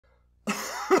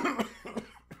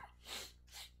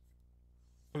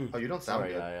Oh, you don't sound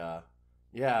Sorry,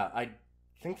 good. I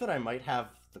think that I might have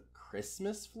the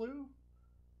Christmas flu.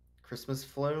 Christmas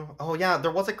flu? Oh, yeah,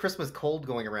 there was a Christmas cold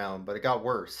going around, but it got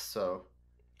worse, so...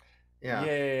 Yeah.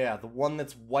 Yeah. The one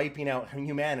that's wiping out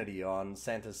humanity on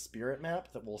Santa's spirit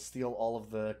map that will steal all of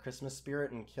the Christmas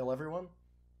spirit and kill everyone.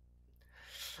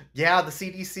 Yeah, the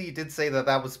CDC did say that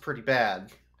that was pretty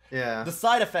bad. Yeah. The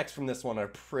side effects from this one are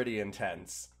pretty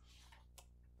intense.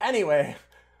 Anyway,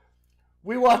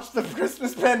 we watched the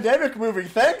Christmas pandemic movie.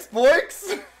 Thanks,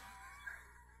 Boyks!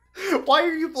 Why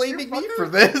are you blaming me for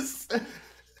this?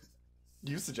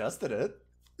 You suggested it.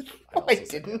 I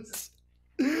didn't.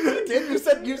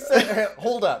 You said,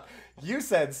 hold up. You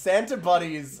said Santa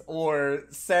Buddies or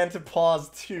Santa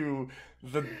Paws 2,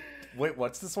 wait,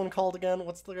 what's this one called again?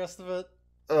 What's the rest of it?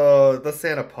 The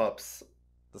Santa Pups.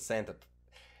 The Santa...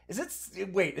 is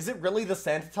it really the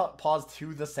Santa Paws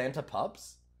 2, the Santa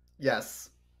Pups?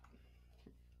 Yes.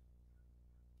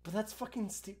 But that's fucking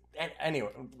stupid.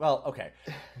 Anyway, well, okay.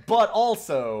 But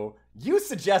also, you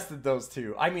suggested those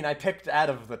two. I mean, I picked out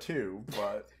of the two,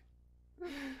 but...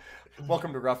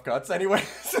 Welcome to Rough Cuts,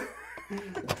 anyways.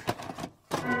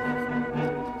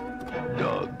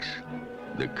 Dogs,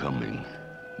 they're coming.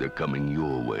 They're coming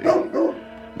your way.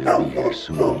 They'll be here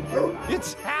soon.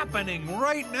 It's happening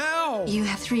right now! You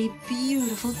have 3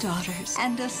 beautiful daughters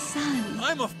and a son.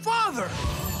 I'm a father!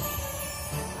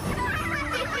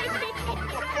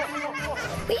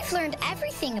 We've learned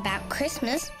everything about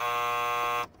Christmas.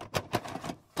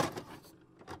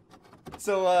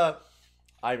 So,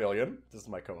 I'm Illian. This is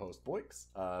my co-host, Boyks.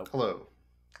 Hello.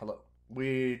 Hello.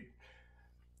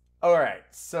 Alright,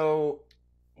 so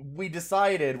we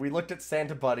decided, we looked at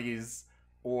Santa Buddies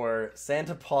or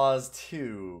Santa Paws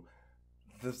 2,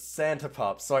 the Santa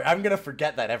Pups. Sorry, I'm gonna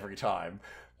forget that every time.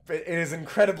 It is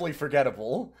incredibly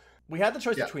forgettable. We had the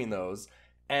choice between those,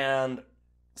 and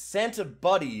Santa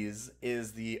Buddies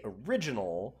is the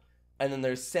original, and then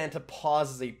there's Santa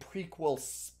Paws as a prequel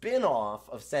spin-off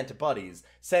of Santa Buddies.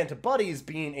 Santa Buddies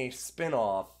being a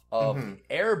spin-off of the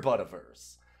Air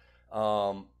Budiverse.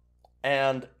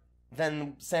 And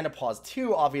then Santa Paws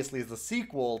 2 obviously is the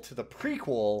sequel to the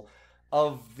prequel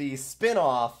of the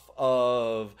spin-off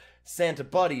of Santa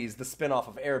Buddies, the spin-off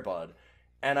of Air Bud.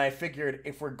 And I figured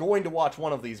if we're going to watch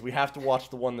one of these, we have to watch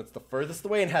the one that's the furthest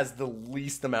away and has the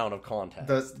least amount of context.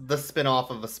 The spin-off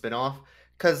of a spin-off?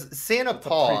 Because Santa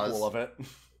Paws... prequel of it.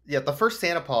 Yeah, the first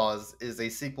Santa Paws is a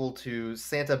sequel to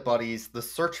Santa Buddies, The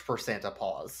Search for Santa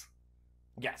Paws.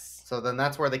 Yes. So then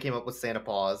that's where they came up with Santa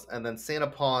Paws. And then Santa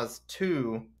Paws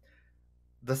 2,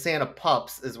 The Santa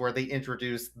Pups, is where they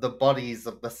introduced the buddies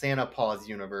of the Santa Paws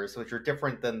universe, which are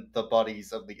different than the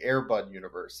buddies of the Air Bud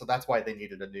universe. So that's why they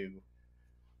needed a new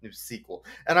sequel.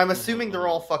 And I'm assuming they're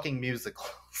all fucking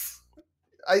musicals.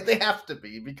 They have to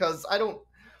be, because I don't...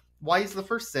 Why is the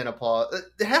first Santa Paws...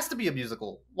 It has to be a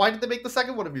musical. Why did they make the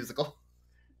second one a musical?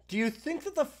 Do you think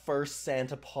that the first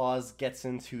Santa Paws gets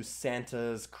into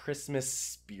Santa's Christmas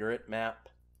spirit map?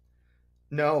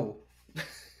 No.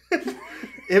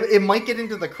 It might get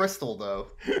into the crystal, though.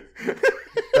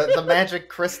 The magic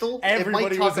crystal?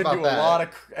 Everybody was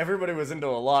into a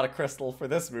lot of crystal for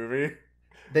this movie.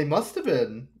 They must have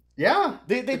been. Yeah.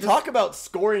 They talk about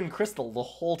scoring crystal the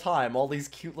whole time. All these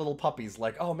cute little puppies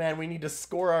like, oh man, we need to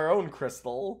score our own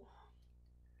crystal.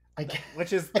 I'm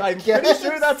pretty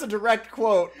sure that's a direct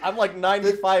quote. I'm like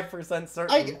 95%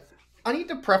 certain. I need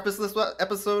to preface this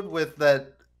episode with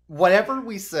that whatever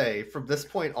we say from this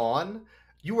point on,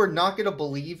 you are not going to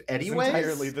believe anyways. It's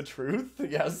entirely the truth,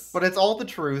 yes. But it's all the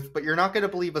truth, but you're not going to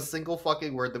believe a single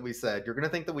fucking word that we said. You're going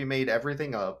to think that we made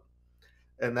everything up,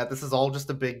 and that this is all just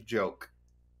a big joke.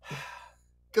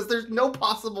 Because there's no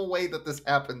possible way that this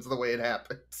happens the way it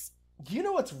happens. You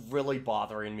know what's really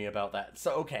bothering me about that?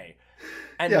 So, okay.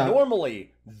 And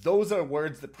normally, those are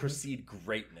words that precede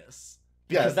greatness.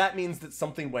 Because that means that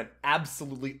something went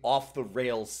absolutely off the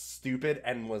rails stupid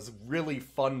and was really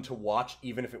fun to watch,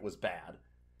 even if it was bad.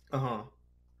 Uh-huh.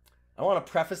 I want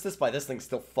to preface this by this thing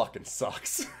still fucking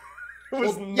sucks. It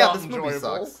was not this enjoyable. movie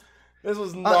sucks. This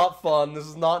was not fun. This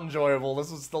was not enjoyable.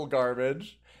 This was still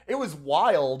garbage. It was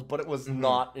wild, but it was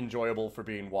not enjoyable for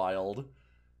being wild.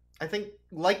 I think,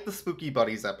 like the Spooky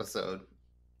Buddies episode,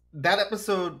 that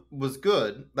episode was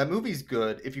good. That movie's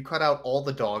good if you cut out all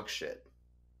the dog shit.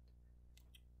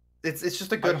 It's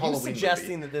just a good Halloween movie. Are you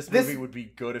suggesting that this movie would be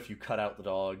good if you cut out the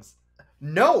dogs?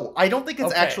 No, I don't think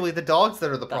it's actually the dogs that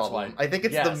are the problem. I think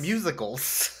it's the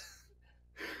musicals.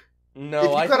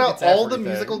 No, if you cut out all the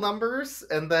musical numbers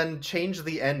and then change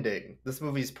the ending, this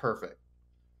movie's perfect.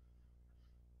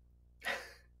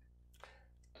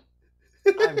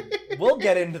 We'll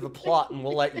get into the plot and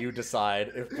we'll let you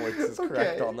decide if Boyks is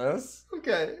correct on this.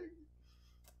 Okay.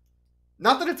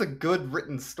 Not that it's a good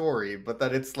written story, but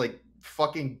that it's like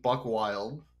fucking buck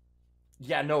wild.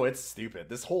 Yeah, no, it's stupid.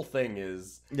 This whole thing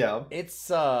is... Yeah. It's,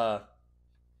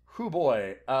 whoo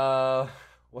boy.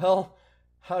 Well,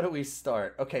 how do we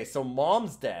start? Okay, so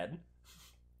Mom's dead.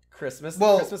 Christmas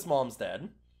Mom's dead.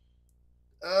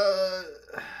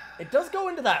 It does go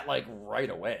into that, like, right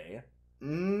away.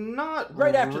 Not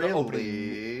right after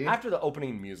really. After the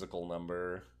opening musical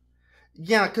number.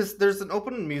 Yeah, because there's an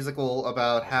open musical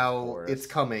about how it's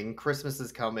coming. Christmas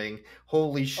is coming.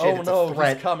 Holy shit, it's a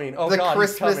threat. He's coming. Oh, the God,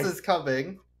 Christmas he's coming. is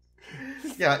coming.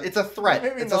 Yeah, it's a threat.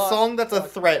 Maybe It's not. a song that's a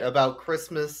threat about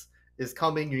Christmas is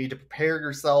coming. You need to prepare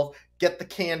yourself. Get the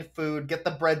canned food. Get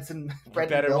the breads and bread.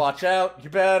 You better and milk. watch out. You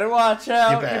better watch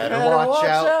out. You better watch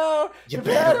out. You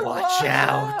better watch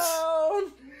out.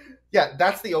 Yeah,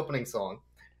 that's the opening song.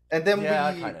 And then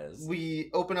we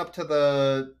open up to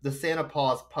the Santa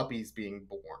Paws puppies being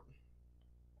born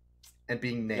and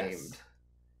being named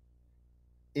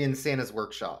in Santa's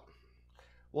workshop.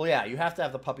 Well, yeah, you have to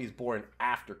have the puppies born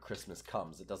after Christmas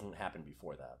comes. It doesn't happen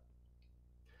before that.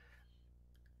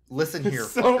 Listen here,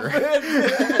 So fucker.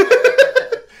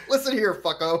 Listen here,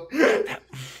 fucko.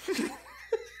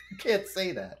 You can't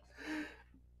say that.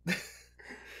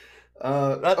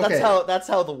 Okay. That's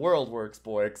how the world works,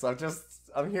 Boyks.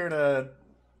 I'm here to...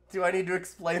 Do I need to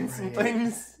explain some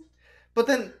things? But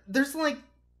then there's like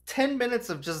 10 minutes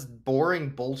of just boring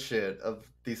bullshit of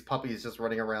these puppies just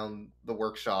running around the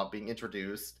workshop being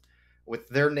introduced with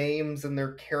their names and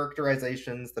their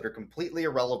characterizations that are completely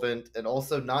irrelevant and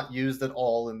also not used at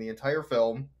all in the entire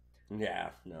film.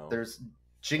 Yeah, no. There's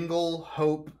Jingle,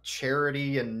 Hope,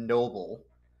 Charity, and Noble,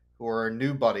 who are our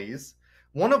new buddies.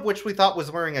 One of which we thought was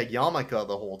wearing a yarmulke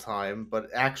the whole time, but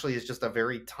actually is just a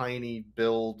very tiny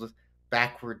build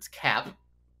backwards cap.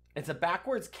 It's a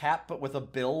backwards cap, but with a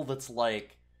bill that's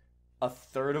like a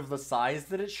third of the size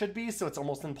that it should be, so it's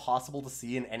almost impossible to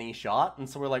see in any shot. And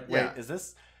so we're like, wait, is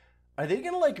this... Are they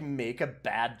gonna, like, make a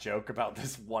bad joke about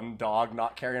this one dog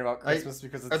not caring about Christmas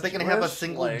because it's Are they gonna Jewish? have a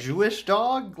single Jewish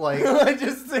dog? Like,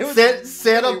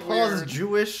 Santa Paws'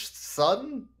 Jewish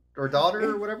son? Or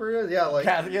daughter, or whatever it is? Yeah, like...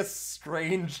 Yeah, the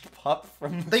estranged pup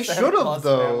from the They Santa should have, Claus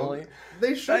though. family.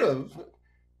 They should have.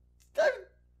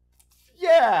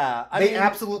 Yeah, I mean,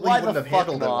 absolutely why wouldn't the have fuck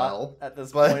handled it not well. At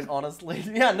this but... point, honestly.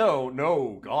 Yeah, no.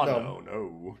 God,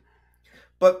 no.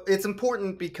 But it's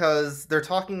important because they're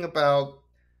talking about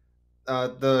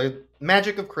the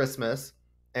magic of Christmas,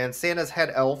 and Santa's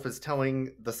head elf is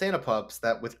telling the Santa pups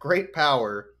that with great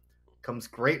power comes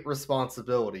great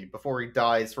responsibility before he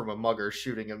dies from a mugger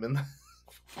shooting him in the...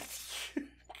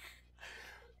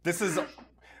 This is...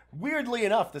 Weirdly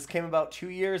enough, this came about 2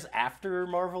 years after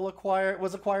Marvel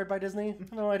was acquired by Disney.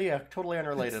 No idea. Totally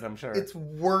unrelated, I'm sure. It's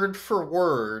word for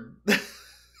word.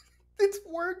 It's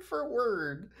word for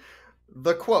word.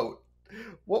 The quote.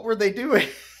 What were they doing?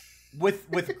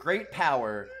 With great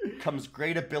power comes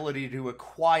great ability to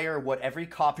acquire every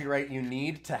copyright you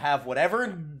need to have whatever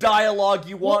dialogue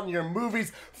you want in your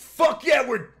movies. Fuck yeah,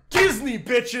 we're Disney,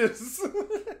 bitches!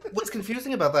 What's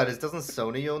confusing about that is, doesn't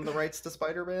Sony own the rights to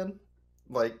Spider-Man?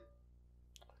 Like...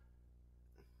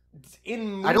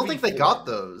 I don't think they got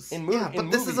those.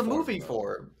 But this is a movie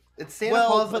form. It's Santa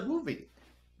Paws the movie.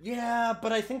 Yeah,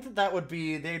 but I think that would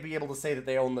be... They'd be able to say that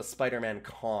they own the Spider-Man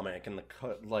comic and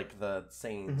the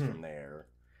sayings from there.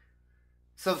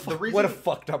 So the reason... What a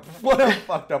fucked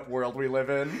up world we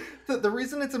live in. The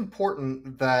reason it's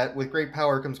important that with great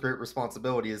power comes great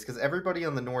responsibility is because everybody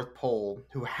on the North Pole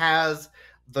who has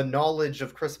the knowledge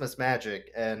of Christmas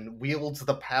magic and wields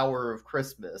the power of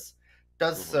Christmas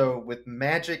does so with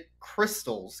magic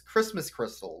crystals, Christmas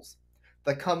crystals,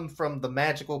 that come from the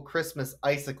magical Christmas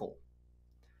icicle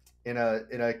in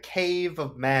a cave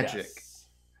of magic. Yes.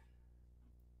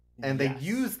 And they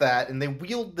use that, and they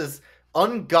wield this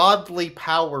ungodly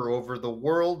power over the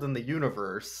world and the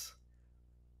universe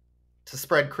to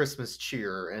spread Christmas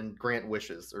cheer and grant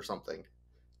wishes or something.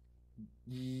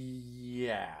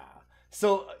 Yeah.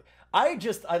 So I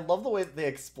love the way that they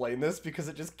explain this because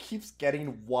it just keeps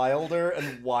getting wilder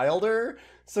and wilder.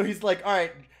 So he's like, all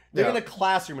right, they're in a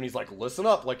classroom and he's like, listen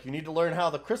up, like you need to learn how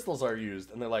the crystals are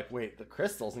used. And they're like, wait, the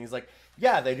crystals? And he's like,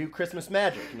 yeah, they do Christmas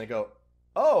magic. And they go,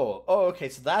 oh, okay,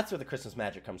 so that's where the Christmas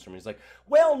magic comes from. He's like,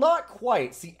 well, not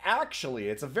quite. See, actually,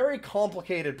 it's a very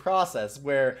complicated process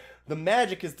where the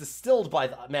magic is distilled by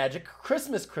the magic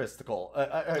Christmas crystal,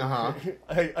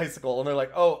 icicle. And they're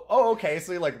like, oh, okay.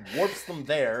 So he like warps them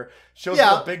there, shows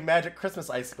them a big magic Christmas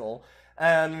icicle.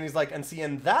 And he's like,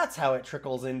 and that's how it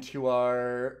trickles into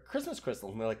our Christmas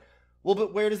crystals. And they're like, Well,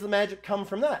 but where does the magic come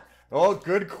from that? Oh,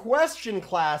 good question,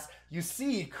 class. You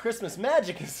see, Christmas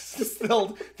magic is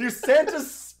distilled through Santa's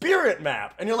spirit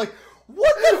map. And you're like,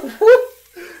 what the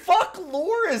fuck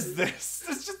lore is this?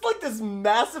 It's just like this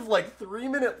massive, like,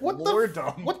 3-minute lore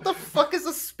dump. What the fuck is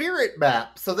a spirit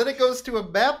map? So then it goes to a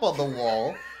map on the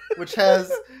wall, which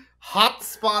has hot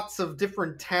spots of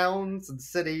different towns and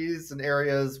cities and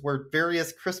areas where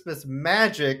various Christmas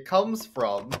magic comes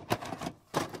from.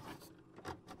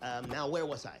 Now, where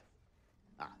was I?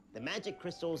 The magic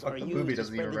crystals Fuck, are the used movie to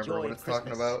doesn't even spread the remember joy what of it's talking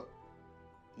Christmas. about.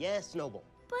 Yes, Noble.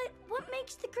 But what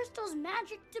makes the crystals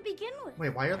magic to begin with? Wait,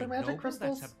 why are there magic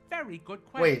crystals? That's a very good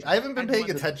question. Wait, I haven't been paying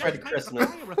attention to Christmas.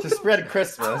 To spread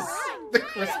Christmas. The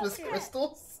Christmas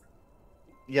crystals?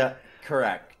 Yeah,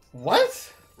 correct.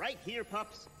 What? Right here,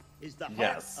 pups, is the heart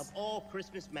Yes. of all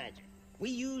Christmas magic. We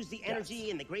use the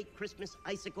energy in the great Christmas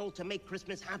icicle to make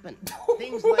Christmas happen.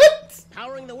 Things like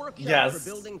powering the workshop Yes. for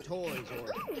building toys or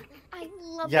I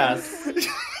love Yes. toys.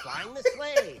 flying the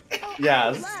sleigh.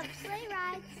 Yes. I love sleigh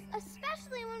rides,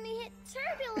 especially when we hit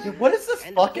turbulence. Dude, what is this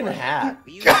And of fucking course, hat?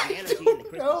 We use the energy in the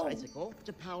Christmas No. icicle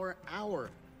to power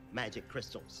our magic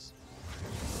crystals.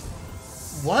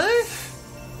 What?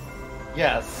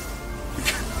 Yes.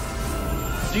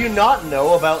 Do you not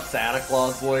know about Santa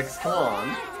Claus, Boyks? Come on.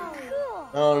 That's cool.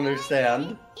 I don't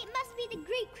understand. It must be the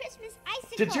great Christmas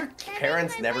icicle. Did your that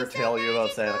parents makes my never voice so tell you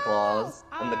about Santa magical. Claus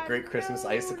and the Great Christmas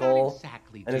Icicle Not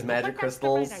exactly, and his Jingle, magic but that's the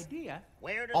right crystals? idea.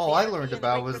 Where does All the I energy learned in the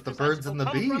about great was the Christmas birds and the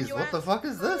icicle come from, bees. you What the ask? fuck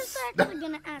is I was this? actually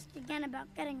gonna ask again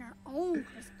about getting our own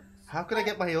crystals. How could I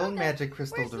get my own magic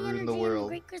crystal Where's to the ruin energy the in world?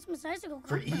 Great Christmas icicle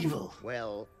For come from? evil.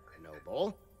 Well,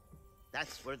 Noble,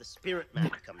 that's where the spirit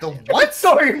map comes The in. what?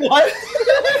 Sorry, what?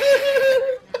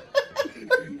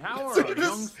 How are So our this-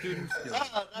 young students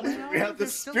doing? We have the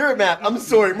spirit map. I'm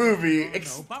sorry, movie. But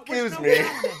Excuse we're me. still going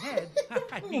ahead.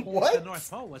 I mean, What? the North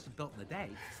Pole wasn't built in a day.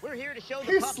 We're here to show the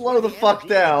Please pups slow where the fuck energy in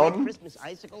the great down. Christmas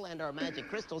icicle and our magic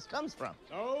crystals comes from.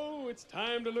 Oh, it's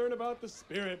time to learn about the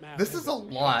spirit map. This is a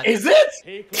lot. Is it?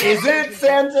 Is it,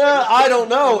 Santa? I don't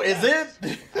know. Is it?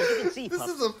 As you can see, This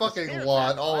pups, is a the fucking spirit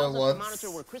lot map all allows at us to once.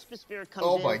 monitor where Christmas spirit comes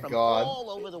Oh in my from God. all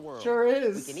over the world. Sure We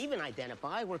is. can even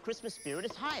identify where Christmas spirit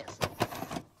is highest.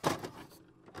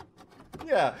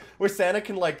 Yeah, where Santa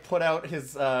can like put out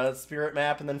his spirit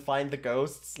map and then find the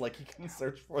ghosts. Like he can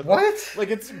search for them. What? Like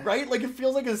it's right. Like it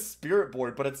feels like a spirit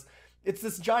board, but it's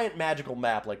this giant magical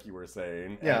map, like you were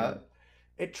saying. Yeah. and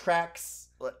it tracks.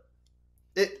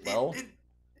 It, Well?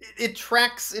 it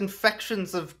tracks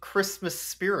infections of Christmas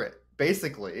spirit,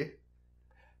 basically.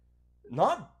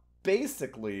 Not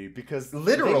basically, because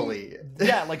Literally.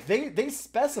 yeah, like they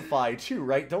specify too,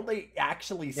 right? Don't they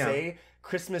actually Yeah. say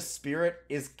Christmas spirit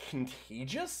is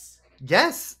contagious?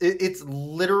 Yes, it's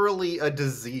literally a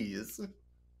disease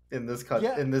in this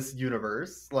Yeah. in this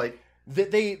universe. Like,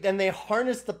 They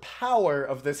harness the power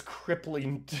of this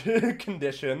crippling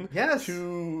condition yes.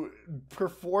 to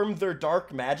perform their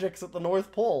dark magics at the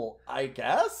North Pole, I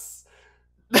guess?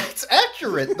 That's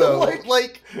accurate though.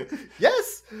 like,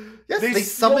 yes. Yes, They they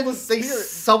steal summon the they spirit.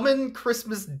 summon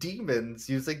Christmas demons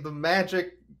using the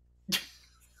magic.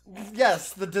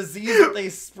 Yes, the disease that they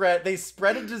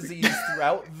spread a disease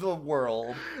throughout the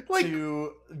world Like-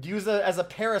 to use as a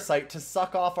parasite to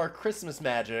suck off our Christmas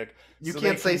magic. You so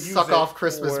can't they say can use suck it off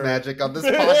Christmas for- magic on this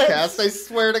podcast, I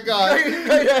swear to God.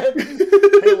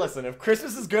 Hey, listen, if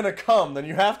Christmas is gonna come, then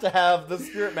you have to have the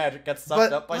spirit magic get sucked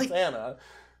But, up by like- Santa.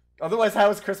 Otherwise, how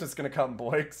is Christmas gonna come,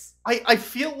 Boyks? I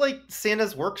feel like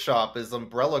Santa's Workshop is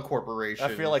Umbrella Corporation.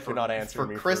 I feel like you're not answering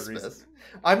for me for a Christmas. reason.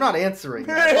 I'm not answering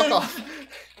that. Fuck off.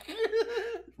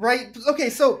 Right?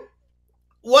 Okay, so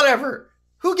whatever.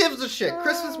 Who gives a shit?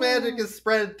 Christmas magic is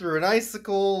spread through an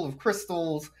icicle of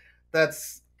crystals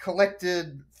that's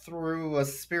collected through a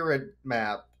spirit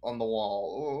map on the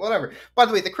wall. Whatever. By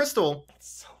the way, the crystal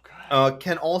So good.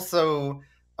 can also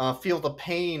feel the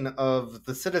pain of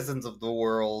the citizens of the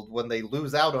world when they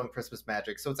lose out on Christmas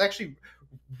magic. So it's actually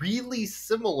really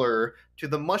similar to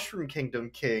the Mushroom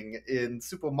Kingdom King in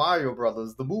Super Mario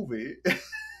Brothers, the movie.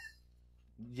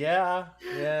 Yeah.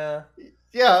 yeah,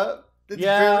 it's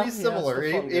Yeah, very it's similar.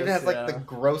 the It even has fungus, like the yeah.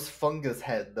 gross fungus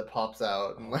head that pops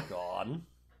out. Oh, God.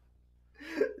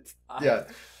 Yeah.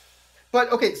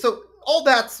 But okay, so all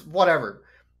that's whatever.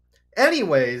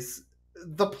 Anyways,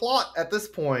 the plot at this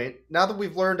point, now that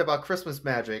we've learned about Christmas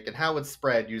magic and how it's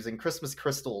spread using Christmas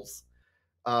crystals,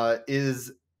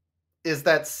 is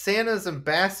that Santa's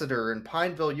ambassador in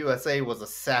Pineville, USA was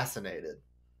assassinated.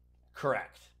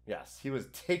 Correct. Yes, he was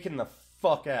taken the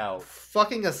fuck out.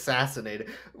 Fucking assassinated.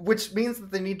 Which means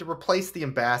that they need to replace the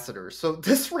ambassador. So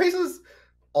this raises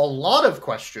a lot of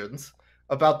questions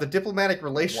about the diplomatic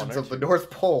relations of the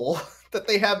North Pole that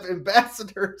they have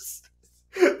ambassadors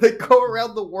that go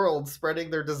around the world spreading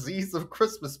their disease of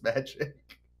Christmas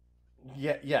magic.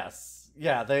 Yeah, yes.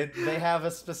 Yeah, they have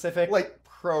a specific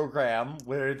program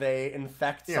where they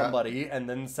infect somebody and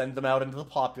then send them out into the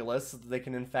populace so that they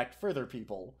can infect further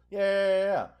people.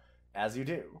 Yeah. As you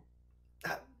do.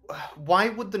 Why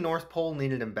would the North Pole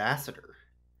need an ambassador?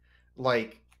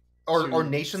 Are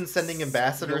nations sending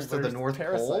ambassadors to the North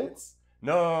Pole?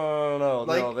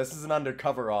 No, this is an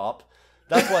undercover op.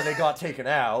 That's why they got taken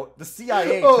out. The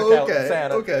CIA took out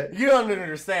Santa. Okay. You don't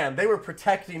understand. They were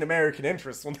protecting American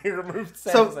interests when they removed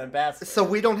Santa's ambassador. So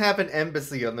we don't have an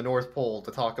embassy on the North Pole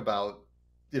to talk about,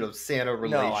 Santa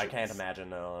relations. No, I can't imagine.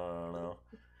 No.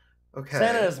 Okay.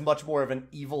 Santa is much more of an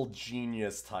evil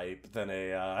genius type than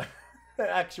a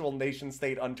actual nation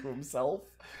state unto himself.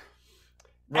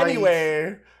 Right.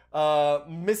 Anyway,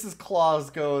 Mrs. Claus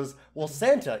goes, well,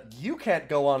 Santa, you can't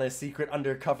go on a secret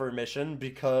undercover mission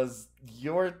because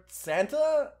you're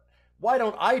Santa? Why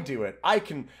don't I do it? I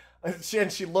can... She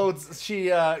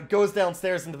goes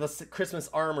downstairs into the Christmas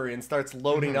armory and starts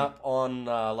loading up on,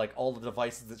 all the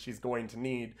devices that she's going to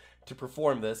need to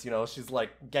perform this. She's,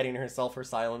 getting herself her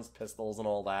silenced pistols and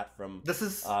all that from... This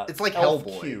is... it's like Elf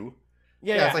Hellboy. Q.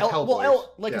 Yeah, it's like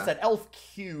Hellboy. I said, Elf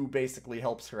Q basically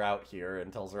helps her out here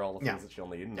and tells her all the things that she'll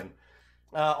need. And then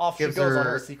off she goes on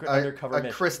her secret undercover mission.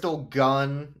 A crystal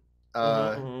gun,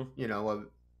 a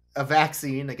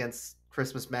vaccine against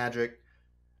Christmas magic,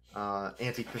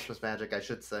 anti-Christmas magic, I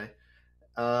should say.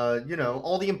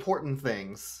 All the important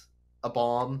things. A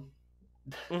bomb.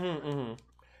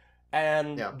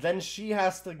 And then she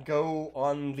has to go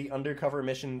on the undercover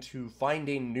mission to find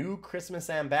a new Christmas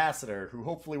ambassador who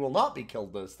hopefully will not be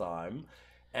killed this time.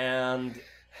 And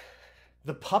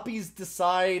the puppies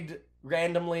decide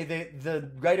randomly, the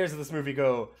writers of this movie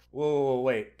go, whoa,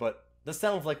 wait, but this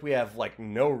sounds like we have,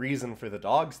 no reason for the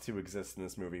dogs to exist in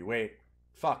this movie. Wait,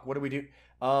 fuck, what do we do?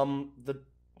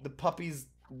 The puppies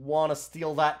want to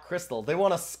steal that crystal. They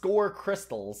want to score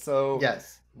crystal, so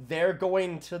they're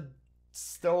going to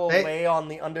stow away on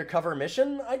the undercover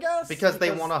mission, I guess? Because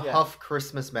they want to huff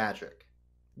Christmas magic.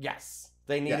 Yes.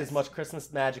 They need as much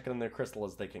Christmas magic in their crystal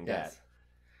as they can get.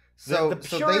 So the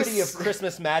purity of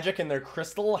Christmas magic in their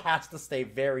crystal has to stay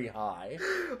very high.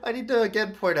 I need to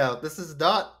again point out, this is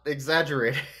not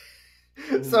exaggerated.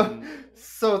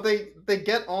 So they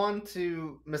get on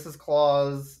to Mrs.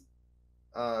 Claus'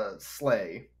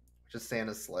 sleigh, which is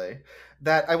Santa's sleigh,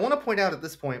 that I want to point out at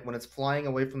this point, when it's flying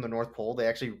away from the North Pole, they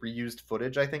actually reused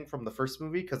footage, I think, from the first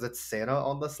movie, because it's Santa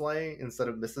on the sleigh instead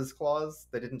of Mrs. Claus.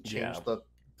 They didn't change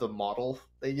the model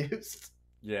they used.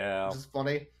 Yeah. Which is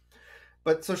funny.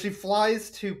 But so she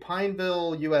flies to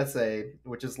Pineville, USA,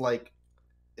 which is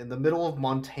in the middle of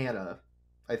Montana,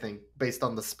 I think, based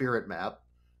on the Spirit map.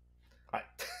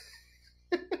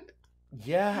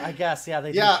 Yeah, I guess. Yeah,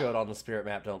 they do show it on the Spirit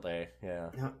map, don't they? Yeah.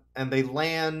 And they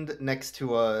land next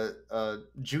to a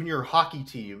junior hockey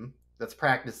team that's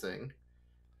practicing.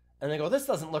 And they go, this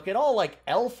doesn't look at all like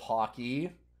elf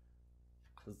hockey.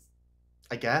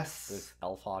 I guess. This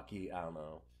elf hockey, I don't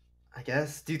know. I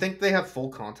guess. Do you think they have full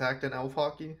contact in elf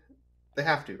hockey? They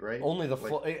have to, right? Only the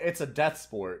full... It's a death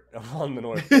sport on the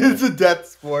North Pole. It's a death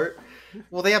sport.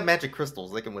 Well, they have magic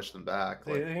crystals. They can wish them back.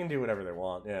 They can do whatever they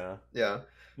want, yeah. Yeah.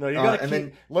 No, you gotta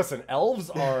keep... Listen, elves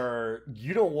are...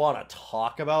 You don't want to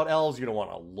talk about elves. You don't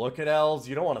want to look at elves.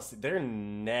 You don't want to see... They're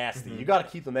nasty. You gotta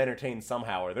keep them entertained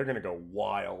somehow, or they're gonna go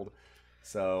wild.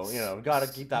 So, gotta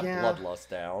keep that bloodlust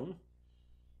down.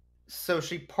 So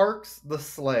she parks the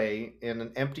sleigh in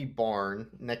an empty barn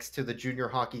next to the Junior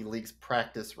Hockey League's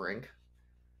practice rink.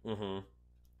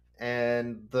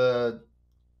 And the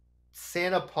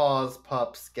Santa Paws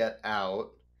pups get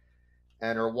out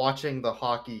and are watching the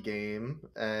hockey game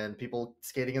and people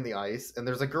skating in the ice. And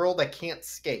there's a girl that can't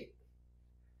skate.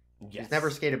 She's never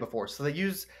skated before. So they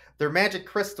use their magic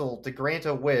crystal to grant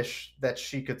a wish that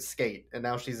she could skate. And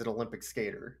now she's an Olympic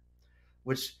skater.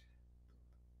 Which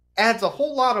adds a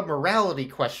whole lot of morality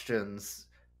questions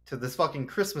to this fucking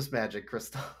Christmas magic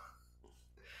crystal.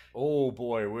 Oh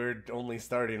boy, we're only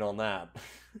starting on that.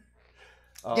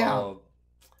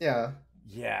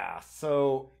 Yeah,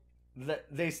 so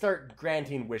they start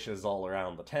granting wishes all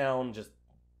around the town, just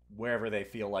wherever they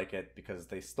feel like it, because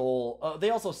they stole... they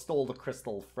also stole the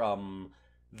crystal from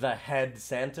the head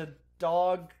Santa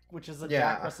dog, which is a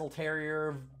Jack Russell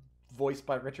Terrier voiced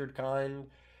by Richard Kind,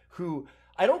 who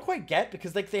I don't quite get,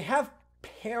 because they have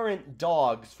parent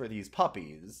dogs for these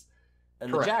puppies,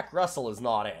 and the Jack Russell is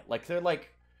not it. They're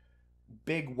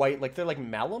big white, they're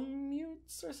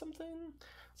Malamutes or something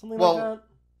like that.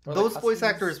 Or those voice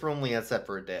actors were only on set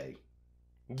for a day.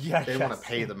 Yeah, they want to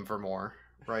pay them for more,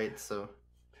 right? So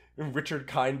Richard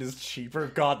Kind is cheaper.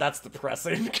 God, that's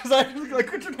depressing. Because I feel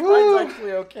like Richard Kind's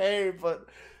actually okay, but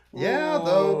yeah,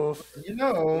 though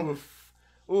oof,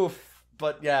 oof.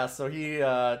 But yeah, so he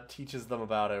teaches them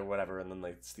about it or whatever, and then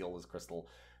they steal his crystal.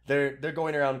 They're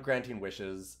going around granting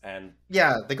wishes, and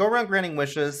yeah, they go around granting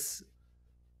wishes.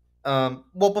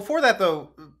 Well, before that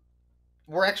though,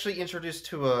 we're actually introduced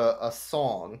to a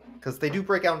song, because they do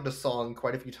break out into song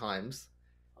quite a few times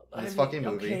in this fucking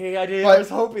movie. Okay, I But was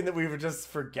hoping that we would just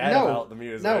forget no, about the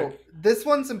music. No, this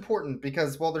one's important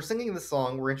because while they're singing the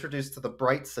song, we're introduced to the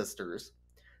Bright Sisters,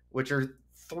 which are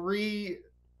three.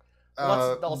 Well,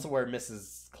 that's also where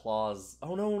Mrs. Claus.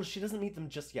 Oh no, she doesn't meet them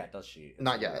just yet, does she?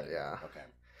 Not yet, yeah. Okay.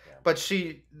 Yeah. But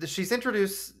she's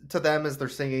introduced to them as they're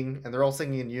singing, and they're all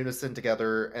singing in unison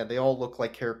together, and they all look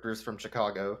like characters from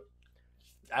Chicago.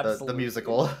 The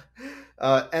musical.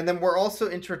 And then we're also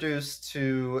introduced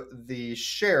to the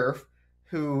sheriff,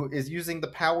 who is using the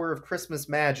power of Christmas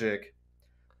magic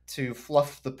to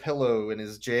fluff the pillow in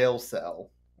his jail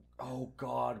cell. Oh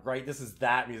god, right, this is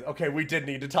that music. Okay, we did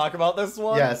need to talk about this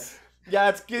one. Yes. Yeah,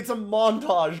 it's a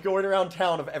montage going around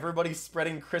town of everybody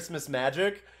spreading Christmas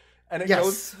magic, and it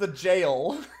goes to the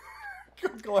jail.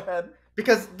 Go ahead.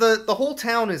 Because the whole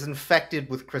town is infected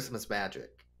with Christmas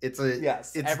magic. It's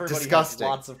everybody disgusting. Has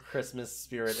lots of Christmas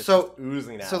spirit. It's so just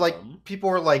oozing out. So like people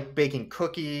are like baking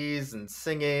cookies and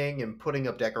singing and putting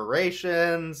up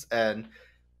decorations and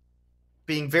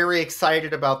being very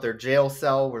excited about their jail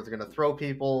cell where they're gonna throw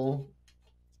people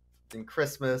in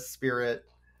Christmas spirit.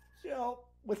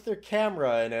 With their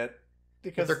camera in it.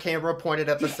 Because with their camera pointed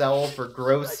at the cell for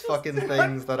gross fucking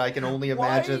things that I can only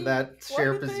imagine that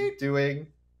sheriff is doing.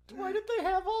 Why did they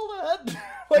have all that?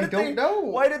 I don't know.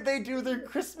 Why did they do their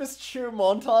Christmas cheer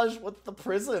montage with the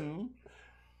prison?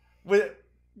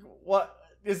 What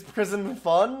is prison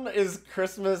fun? Is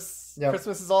Christmas? Yep.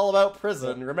 Christmas is all about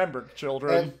prison. Remember,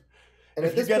 children. And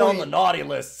if you get on the naughty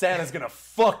list, Santa's gonna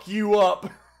fuck you up.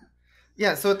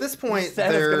 Yeah. So at this point,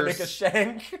 Santa's gonna make a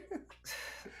shank.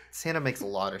 Santa makes a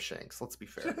lot of shanks. Let's be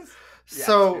fair. Yeah,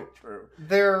 so true.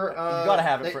 They're you gotta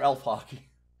have it for elf hockey.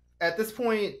 At this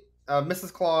point.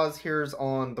 Mrs. Claus hears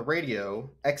on the radio,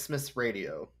 Xmas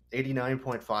Radio,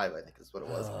 89.5, I think is what it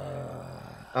was.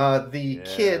 The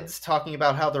kids talking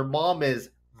about how their mom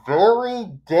is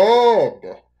very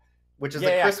dead, which is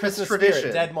a Christmas tradition.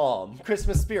 Spirit, dead mom.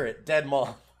 Christmas spirit, dead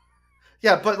mom.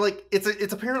 Yeah, but like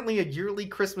it's apparently a yearly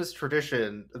Christmas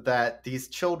tradition that these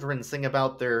children sing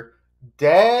about their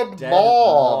dead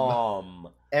mom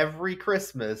every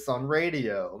Christmas on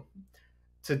radio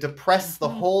to depress the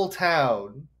whole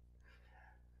town.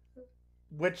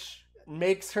 Which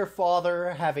makes her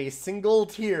father have a single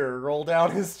tear roll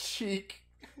down his cheek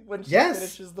when she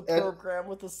finishes the program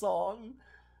with a song.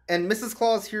 And Mrs.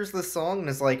 Claus hears this song and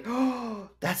is like, "Oh,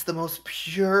 that's the most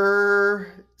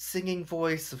pure singing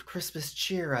voice of Christmas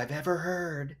cheer I've ever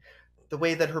heard." The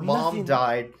way that her mom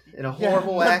died in a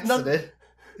horrible accident.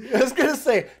 I was going to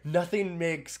say, nothing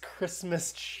makes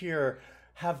Christmas cheer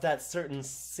have that certain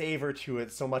savor to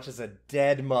it so much as a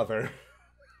dead mother.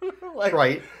 Like,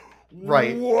 right.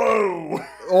 Whoa.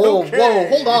 Oh, okay. Whoa.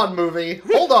 Hold on, movie.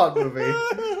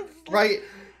 Right.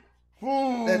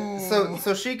 And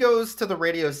so she goes to the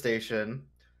radio station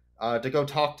to go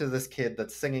talk to this kid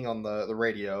that's singing on the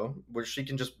radio, where she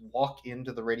can just walk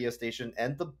into the radio station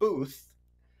and the booth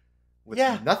with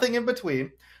nothing in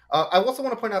between. I also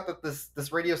want to point out that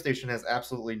this radio station has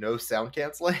absolutely no sound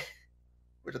canceling,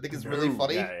 which I think is really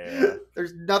funny. Yeah.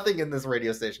 There's nothing in this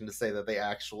radio station to say that they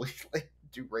actually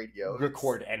do radio.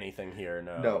 Record anything here,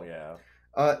 no. Yeah.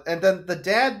 And then the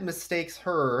dad mistakes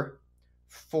her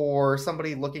for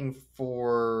somebody looking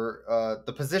for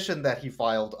the position that he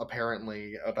filed,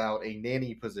 apparently, about a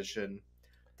nanny position,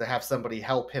 to have somebody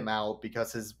help him out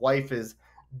because his wife is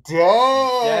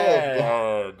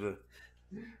dead.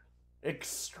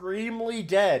 Extremely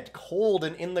dead, cold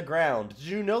and in the ground. Did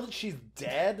you know that she's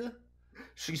dead?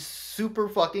 She's super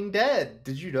fucking dead.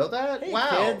 Did you know that? Hey,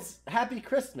 wow. Kids, happy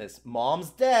Christmas.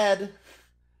 Mom's dead.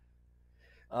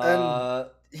 Yeah,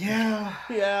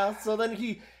 so then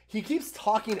he keeps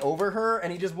talking over her,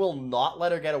 and he just will not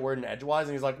let her get a word in edgewise,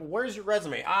 and he's like, where's your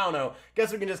resume? I don't know.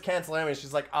 Guess we can just cancel anyway.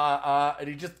 She's like, and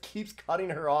he just keeps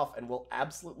cutting her off and will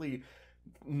absolutely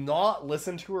not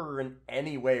listen to her in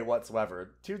any way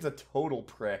whatsoever. Dude's a total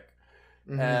prick.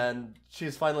 Mm-hmm. And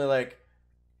she's finally like,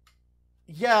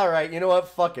 yeah, all right, you know what?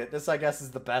 Fuck it. This, I guess,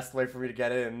 is the best way for me to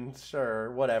get in.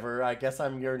 Sure, whatever. I guess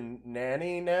I'm your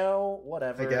nanny now?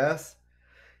 Whatever. I guess.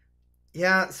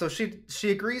 Yeah, so she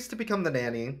agrees to become the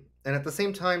nanny, and at the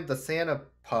same time, the Santa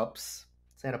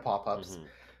Paw Pups,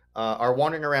 are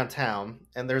wandering around town,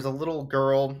 and there's a little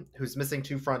girl who's missing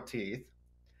 2 front teeth.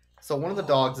 So one of the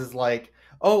dogs is like,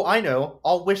 "Oh, I know.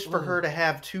 I'll wish for her to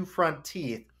have 2 front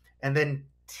teeth," and then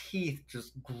teeth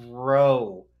just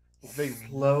grow. They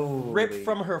slowly rip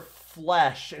from her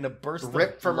flesh in a burst of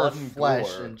rip from her blood and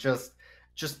flesh gore. and just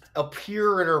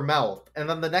appear in her mouth. And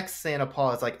then the next Santa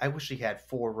Paw is like, "I wish she had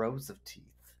 4 rows of teeth.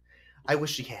 I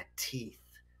wish she had teeth,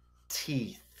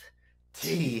 teeth,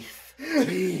 teeth,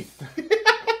 teeth."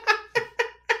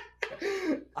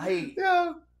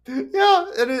 Yeah,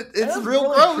 and it's real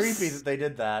really gross. creepy that they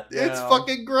did that. It's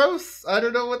fucking gross. I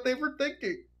don't know what they were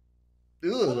thinking.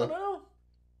 Ugh. I don't know.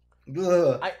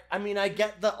 Ugh. I mean, I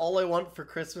get that All I Want for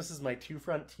Christmas is My 2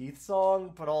 Front Teeth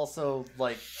song, but also,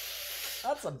 like,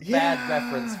 that's a bad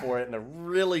reference for it and a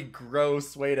really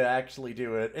gross way to actually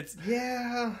do it. It's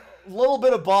a little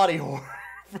bit of body horror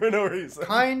for no reason.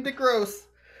 Kinda gross.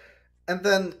 And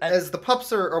then, as the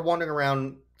pups are wandering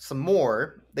around some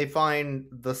more, they find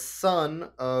the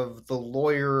son of the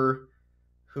lawyer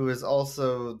who is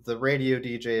also the radio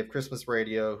DJ of Christmas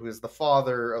Radio, who is the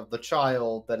father of the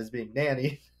child that is being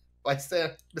nannied by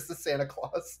Mrs. Santa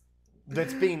Claus.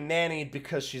 That's being nannied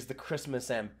because she's the Christmas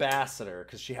ambassador,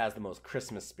 because she has the most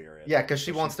Christmas spirit. Yeah, because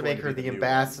she wants to make her be the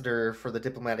ambassador for the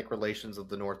diplomatic relations of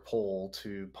the North Pole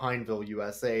to Pineville,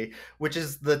 USA, which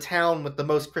is the town with the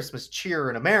most Christmas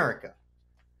cheer in America,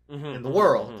 in the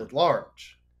world at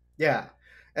large. Yeah,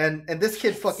 and this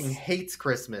kid fucking hates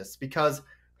Christmas because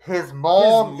his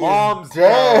mom's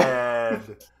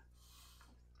dead.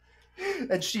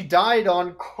 And she died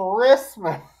on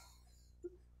Christmas.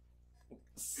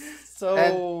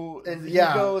 So and he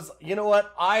goes, "You know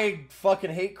what? I fucking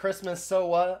hate Christmas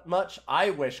so much. I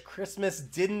wish Christmas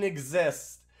didn't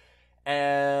exist."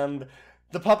 And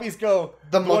the puppies go.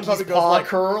 The monkey's paw like,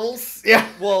 curls. Yeah.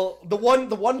 Well, the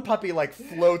one puppy like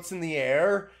floats in the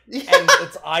air, and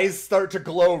its eyes start to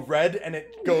glow red, and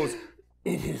it goes,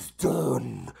 "It is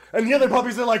done." And the other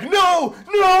puppies are like, "No,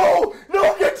 no,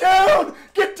 no!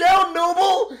 Get down,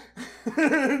 Noble."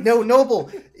 No,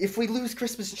 Noble. If we lose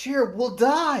Christmas cheer, we'll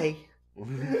die.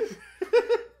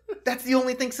 That's the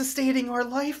only thing sustaining our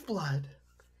lifeblood.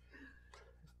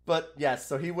 But yes,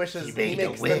 so he makes a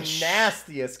the wish.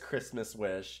 nastiest Christmas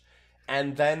wish,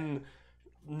 and then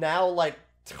now like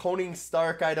Tony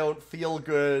Stark, I don't feel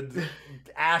good.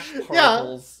 Ash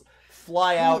particles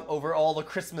fly out over all the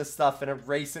Christmas stuff and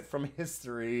erase it from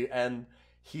history, and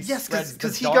he spreads the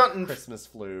dark Christmas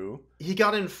flu. He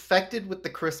got infected with the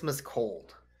Christmas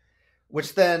cold,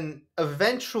 which then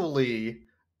eventually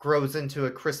grows into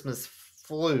a Christmas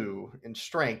flu in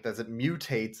strength as it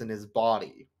mutates in his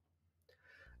body.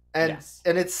 And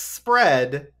it's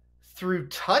spread through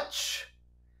touch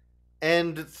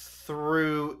and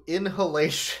through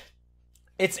inhalation.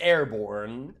 It's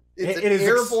airborne. It's it is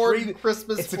airborne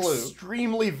Christmas flu. It's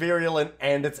extremely virulent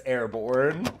and it's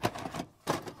airborne.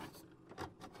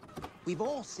 We've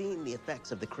all seen the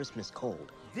effects of the Christmas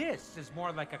cold. This is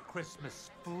more like a Christmas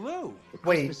flu. The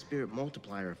Christmas spirit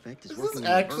multiplier effect is working. Is this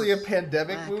actually a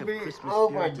pandemic lack movie? Of Christmas Oh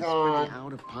my spirit is god! spreading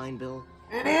out of Pineville.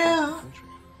 It is.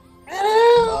 It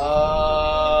is.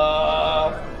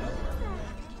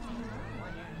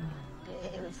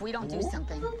 If we don't do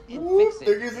something,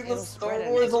 They're using the Star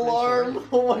Wars alarm.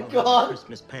 Oh my god!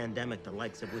 Christmas pandemic, the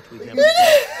likes of which we've never It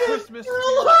is. Christmas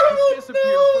Your disappear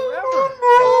forever.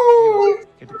 Oh no!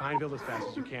 Get to Pineville as fast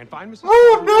as you can. Find Mrs.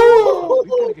 Oh, We've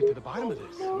got to get to the bottom of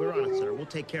this. We're on it, sir. We'll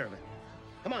take care of it.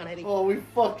 Come on, Eddie. Oh, we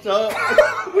fucked up.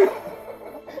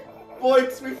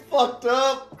 Boyks, we fucked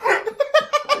up.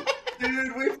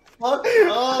 Dude, we fucked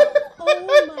up.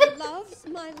 Oh, my loves,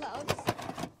 my loves.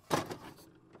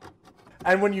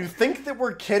 And when you think that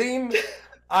we're kidding,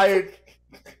 I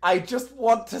just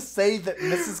want to say that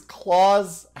Mrs.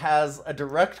 Claus has a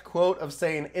direct quote of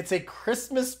saying, "It's a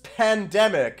Christmas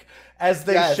pandemic," as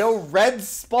they show red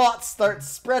spots start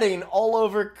spreading all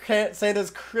over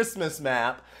Santa's Christmas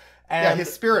map. And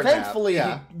his spirit thankfully,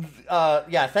 map.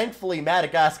 Thankfully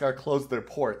Madagascar closed their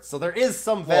ports, so there is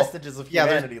some vestiges of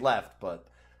humanity left, but...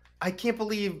 I can't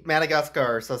believe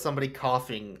Madagascar saw somebody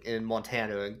coughing in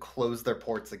Montana and closed their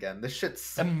ports again. This shit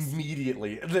sucks.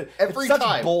 Immediately. Every it's such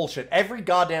time. bullshit. Every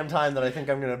goddamn time that I think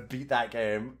I'm gonna beat that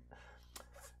game.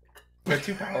 They're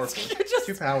too powerful.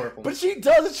 Too powerful. But she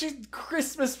does. She's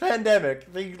Christmas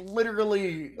pandemic. They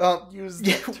literally use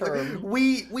the term.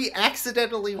 We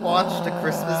accidentally watched a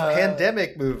Christmas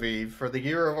pandemic movie for the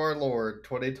year of our Lord,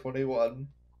 2021.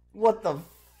 What the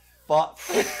fuck?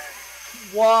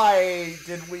 Why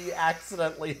did we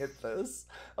accidentally hit this?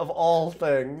 Of all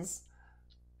things.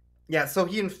 Yeah, so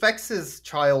he infects his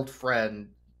child friend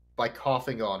by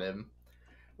coughing on him,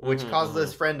 which causes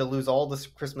his friend to lose all this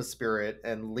Christmas spirit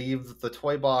and leave the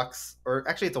toy box, or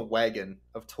actually it's a wagon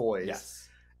of toys. Yes.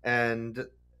 And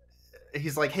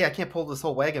he's like, hey, I can't pull this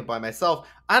whole wagon by myself.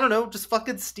 I don't know, just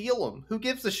fucking steal them. Who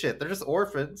gives a shit? They're just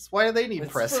orphans. Why do they need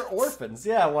presents? For orphans,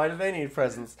 yeah. Why do they need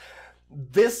presents?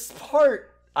 This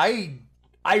part, I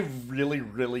really,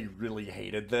 really, really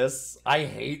hated this. I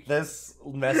hate this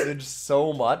message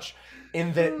so much.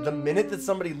 In that the minute that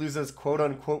somebody loses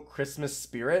quote-unquote Christmas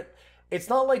spirit, it's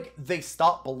not like they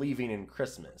stop believing in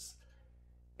Christmas.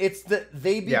 It's that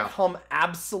they become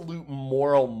absolute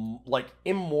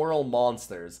immoral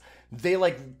monsters.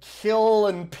 They, kill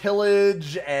and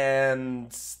pillage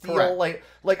and steal. Correct.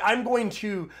 I'm going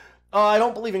to... I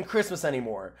don't believe in Christmas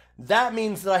anymore. That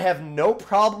means that I have no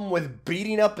problem with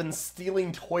beating up and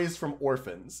stealing toys from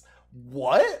orphans.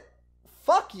 What?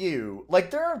 Fuck you.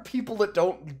 There are people that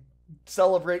don't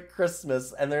celebrate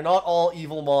Christmas, and they're not all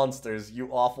evil monsters, you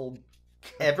awful...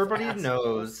 Everybody assholes.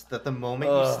 knows that the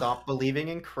moment you stop believing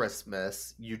in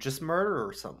Christmas, you just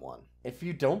murder someone. If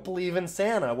you don't believe in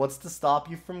Santa, what's to stop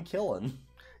you from killing?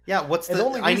 Yeah, what's the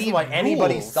only reason why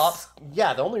anybody stops?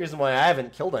 Yeah, the only reason why I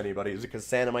haven't killed anybody is because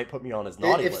Santa might put me on his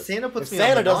naughty list. If Santa puts if me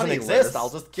Santa on the doesn't naughty exist, list, I'll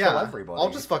just kill everybody. I'll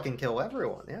just fucking kill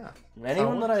everyone. Yeah,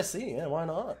 anyone that I see. Yeah, why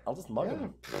not? I'll just mug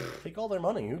them. Take all their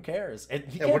money. Who cares? He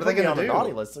can't what are they put me gonna on do? the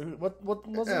naughty list. So what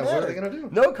does it matter? What are they gonna do?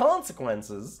 No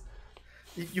consequences.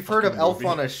 You've heard of Elf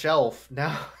on a Shelf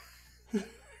now.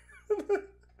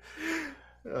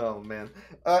 Oh man.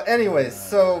 Anyways,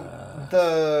 so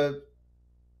the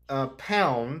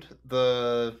Pound,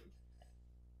 the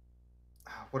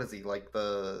what is he,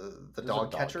 the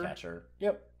dog catcher?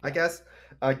 Yep. I guess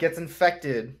gets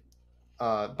infected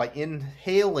by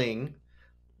inhaling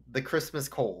the Christmas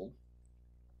cold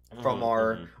from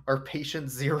our patient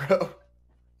Zero.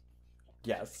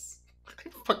 Yes. I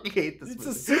fucking hate this It's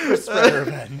movie. a super spreader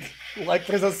event.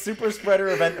 There's a super spreader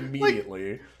event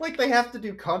immediately. They have to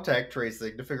do contact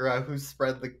tracing to figure out who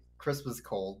spread the Christmas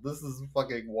cold. This is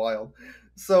fucking wild.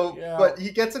 So, but he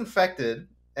gets infected,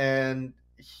 and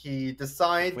he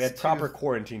decides we had proper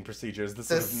quarantine procedures. This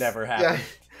would have never happened.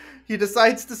 Yeah, he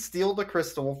decides to steal the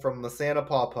crystal from the Santa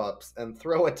Paw Pups and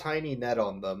throw a tiny net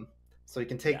on them so he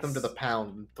can take them to the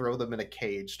Pound and throw them in a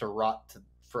cage to rot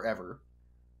forever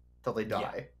till they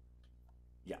die.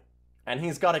 Yeah. And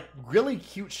he's got a really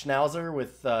cute schnauzer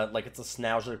with, it's a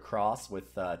schnauzer cross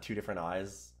with 2 different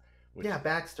eyes. Yeah,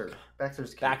 Baxter.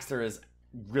 Baxter's cute. Baxter is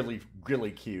really,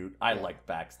 really cute. I like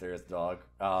Baxter as a dog.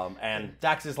 And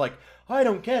Daxter's like, I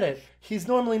don't get it. He's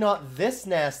normally not this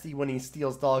nasty when he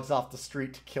steals dogs off the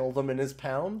street to kill them in his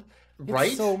pound.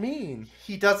 It's so mean.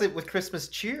 He does it with Christmas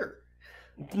cheer.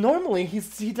 Normally,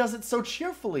 he does it so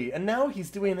cheerfully, and now he's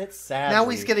doing it sadly. Now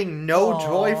he's getting no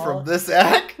joy from this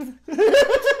act.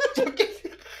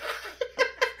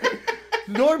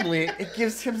 Normally, it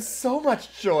gives him so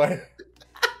much joy.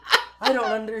 I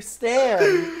don't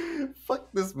understand.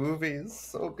 Fuck, this movie is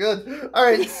so good.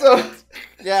 Alright, so...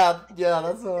 yeah,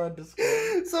 that's how I describe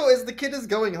it. So, as the kid is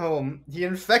going home, he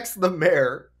infects the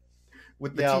mayor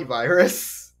with the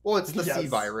T-virus. Well, it's the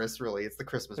C-virus, really. It's the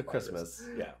Christmas virus. Christmas,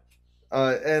 yeah.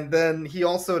 And then he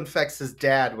also infects his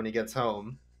dad when he gets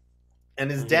home.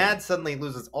 And his dad suddenly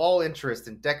loses all interest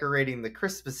in decorating the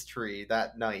Christmas tree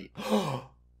that night.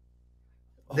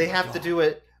 They have to do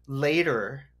it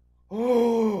later.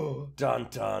 Oh, dun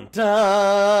dun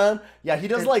dun. Yeah, he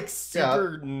does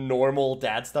super normal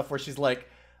dad stuff where she's like,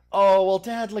 oh, well,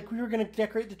 Dad, we were going to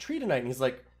decorate the tree tonight. And he's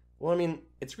like, well, I mean,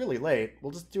 it's really late.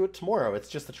 We'll just do it tomorrow. It's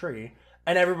just a tree.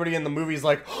 And everybody in the movie's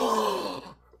like,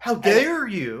 how dare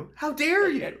you? How dare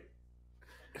you?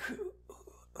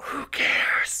 Who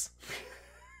cares?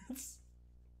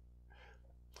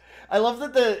 I love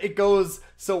that it goes,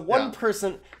 so one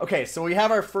person, okay, so we have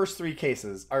our first 3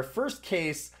 cases. Our first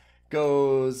case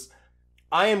goes,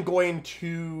 I am going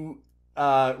to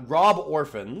rob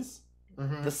orphans.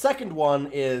 Mm-hmm. The second one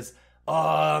is,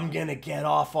 I'm going to get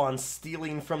off on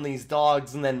stealing from these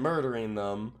dogs and then murdering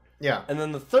them. Yeah. And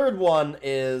then the third one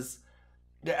is,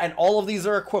 and all of these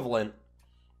are equivalent,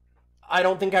 I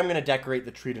don't think I'm going to decorate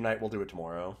the tree tonight. We'll do it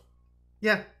tomorrow.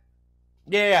 Yeah.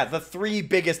 Yeah, the 3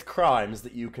 biggest crimes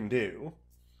that you can do.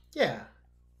 Yeah.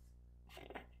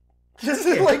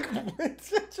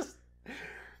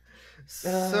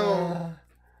 So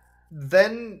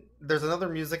then there's another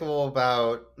musical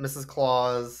about Mrs.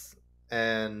 Claus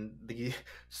and the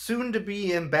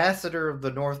soon-to-be ambassador of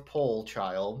the North Pole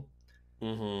child.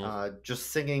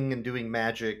 Just singing and doing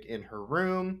magic in her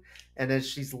room. And as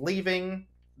she's leaving,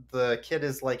 the kid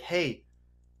is like, hey,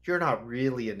 you're not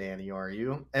really a nanny, are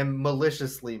you? And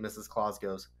maliciously, Mrs. Claus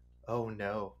goes, oh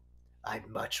no,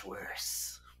 I'm much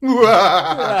worse.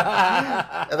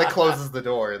 and then closes the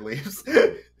door and leaves.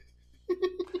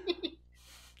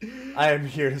 I am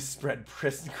here to spread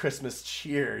Christmas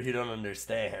cheer. You don't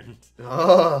understand.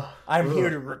 I'm here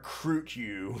to recruit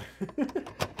you.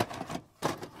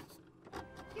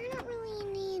 You're not really a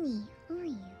nanny, are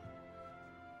you?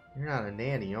 You're not a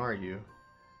nanny, are you?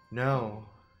 No.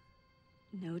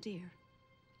 No, dear.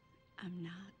 I'm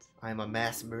not. I'm a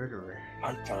mass murderer.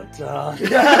 Dun, dun, dun.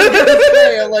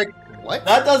 I'm like, what?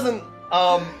 That doesn't,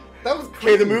 That was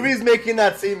okay, the creepy. movie's making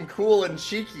that seem cool and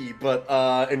cheeky, but,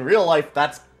 in real life,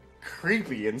 that's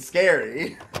creepy and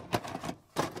scary.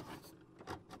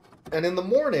 And in the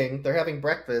morning, they're having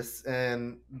breakfast,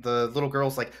 and the little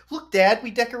girl's like, "Look, Dad,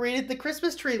 we decorated the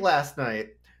Christmas tree last night."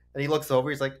 And he looks over,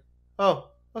 he's like, "Oh,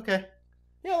 okay."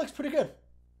 Yeah, it looks pretty good.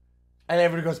 And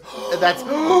everybody goes, And that's,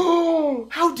 "Oh,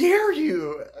 how dare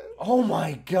you!" oh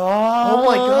my god. Oh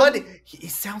my god, he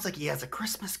sounds like he has a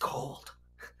Christmas cold.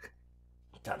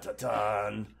 Dun dun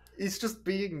dun. He's just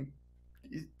being,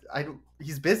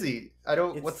 he's busy.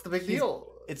 What's the big deal?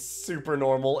 It's super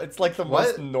normal. It's like the What?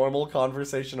 most normal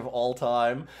conversation of all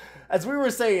time. As we were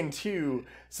saying too,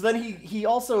 so then he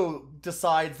also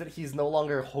decides that he's no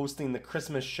longer hosting the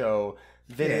Christmas show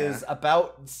that is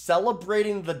about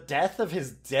celebrating the death of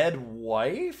his dead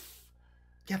wife.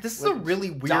 Yeah, this is Like, a really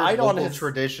weird died on local his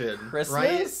tradition,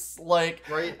 Christmas? Like,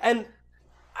 Right? and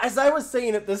as I was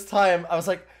saying at this time, I was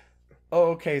like,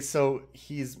 oh, okay, so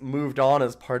he's moved on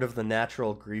as part of the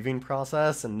natural grieving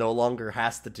process and no longer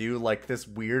has to do, like, this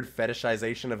weird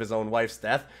fetishization of his own wife's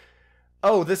death.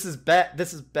 Oh, this is bad.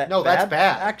 No, that's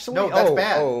bad. Actually, No, that's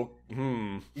bad.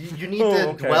 You need to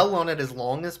okay. dwell on it as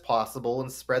long as possible and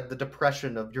spread the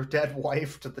depression of your dead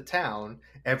wife to the town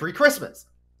every Christmas.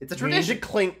 It's a You need tradition. to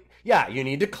cling. Yeah, you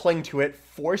need to cling to it.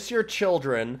 Force your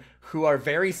children who are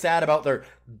very sad about their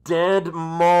dead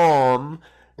mom.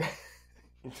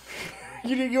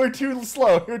 You were too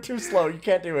slow. You're too slow. You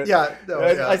can't do it. Yeah, no,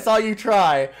 yeah. I saw you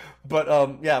try, but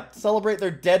yeah, celebrate their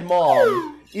dead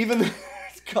mom. Even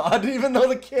though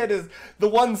the kid is the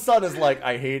one son is like,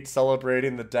 I hate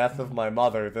celebrating the death of my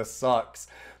mother. This sucks.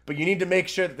 But you need to make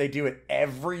sure that they do it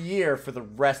every year for the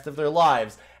rest of their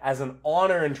lives as an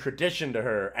honor and tradition to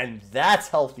her, and that's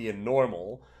healthy and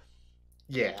normal.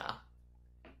 Yeah.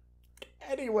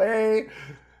 Anyway,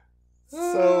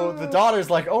 so the daughter's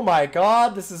like, oh my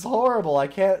god, this is horrible. I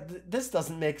can't, this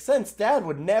doesn't make sense. Dad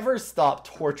would never stop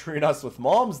torturing us with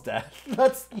mom's death.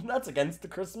 That's against the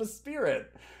Christmas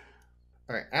spirit.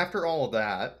 All right. After all of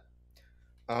that,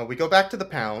 we go back to the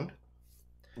pound.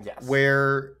 Yes.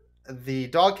 Where the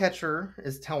dog catcher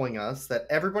is telling us that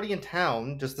everybody in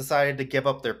town just decided to give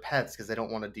up their pets because they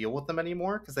don't want to deal with them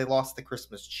anymore because they lost the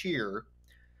Christmas cheer.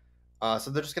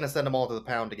 So they're just going to send them all to the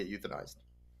pound to get euthanized.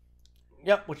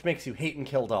 Yep, which makes you hate and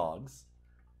kill dogs.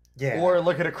 Yeah. Or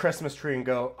look at a Christmas tree and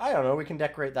go, I don't know, we can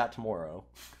decorate that tomorrow.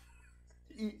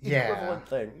 Equivalent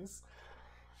things.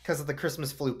 Because of the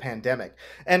Christmas flu pandemic.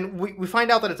 And we find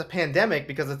out that it's a pandemic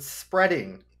because it's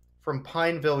spreading from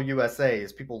Pineville, USA,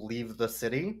 as people leave the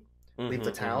city, leave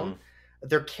the town.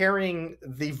 They're carrying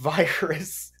the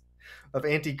virus of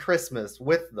anti-Christmas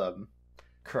with them.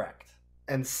 Correct.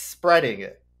 And spreading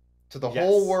it to the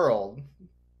whole world.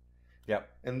 Yep.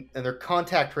 And they're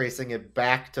contact tracing it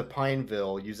back to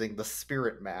Pineville using the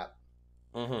spirit map.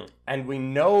 And we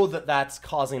know that that's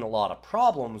causing a lot of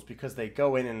problems because they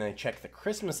go in and they check the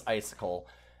Christmas icicle,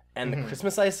 and the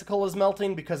Christmas icicle is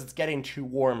melting because it's getting too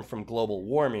warm from global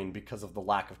warming because of the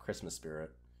lack of Christmas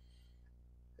spirit.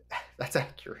 That's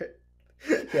accurate.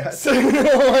 Yes. So,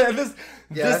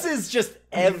 this is just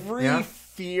every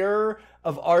fear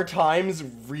of our times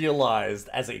realized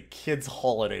as a kid's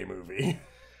holiday movie.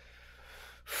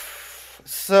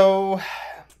 So,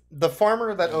 the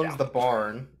farmer that owns the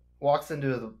barn walks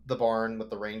into the barn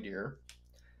with the reindeer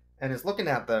and is looking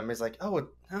at them. He's like, oh,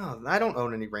 I don't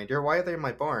own any reindeer. Why are they in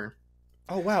my barn?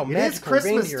 Oh, wow. It is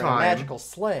Christmas time. Magical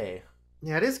sleigh.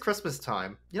 Yeah, it is Christmas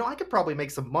time. You know, I could probably make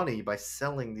some money by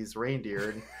selling these reindeer.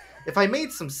 And if I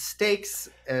made some steaks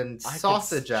and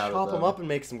sausage out of them. Chop them up and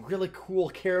make some really cool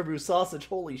caribou sausage.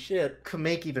 Holy shit. Could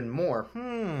make even more.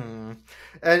 And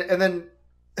then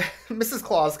Mrs.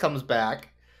 Claus comes back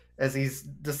as he's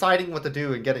deciding what to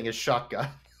do and getting his shotgun.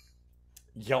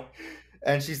 Yup.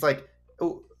 And she's like,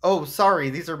 oh, sorry,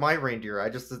 these are my reindeer.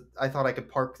 I thought I could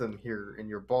park them here in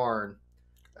your barn.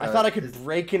 I thought I could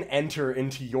break and enter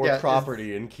into your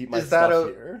property and keep my stuff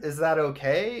here. Is that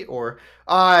okay? Or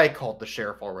I called the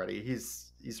sheriff already.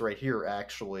 He's right here,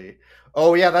 actually.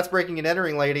 Oh yeah, that's breaking and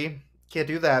entering, lady. Can't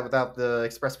do that without the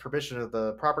express permission of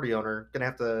the property owner. Gonna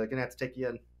have to take you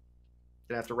in.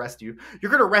 Gonna have to arrest you.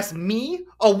 You're gonna arrest me,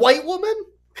 a white woman?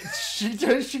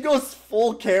 She goes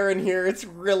full Karen here. It's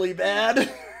really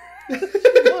bad.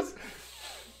 She goes,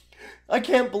 I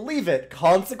can't believe it.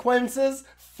 Consequences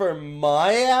for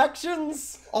my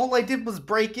actions? All I did was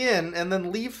break in and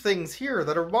then leave things here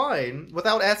that are mine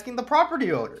without asking the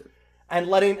property owner. And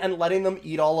letting them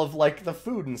eat all of, like, the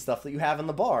food and stuff that you have in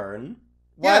the barn.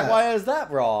 Why is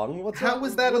that wrong? How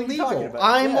is that illegal?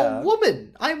 I'm a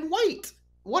woman. I'm white.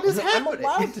 What is happening?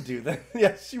 I'm allowed to do that.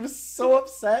 Yeah, she was so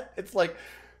upset. It's like,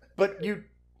 but you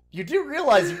do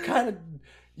realize you can't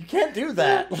do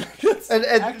that.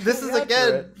 and this is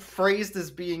again phrased as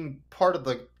being part of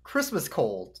the Christmas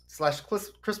cold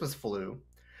 / Christmas flu,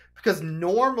 because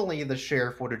normally the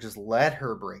sheriff would have just let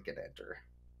her break and enter.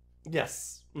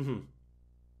 Yes. Mm-hmm.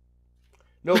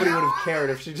 Nobody would have cared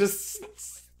if she just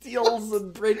steals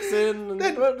and breaks in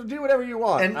and do whatever you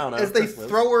want. And I don't know, as they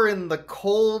throw her in the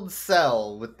cold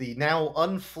cell with the now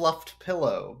unfluffed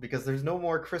pillow because there's no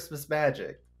more Christmas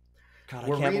magic. God,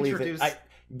 I can't believe it.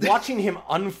 Watching him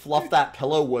unfluff that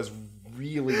pillow was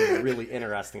really, really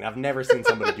interesting. I've never seen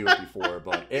somebody do it before,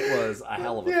 but it was a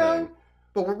hell of a thing.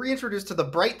 But we're reintroduced to the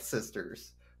Bright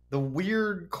sisters, the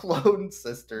weird clone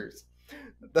sisters,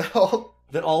 that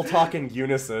all talk in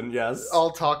unison. Yes,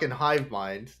 all talk in hive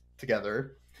mind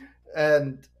together,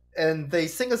 and they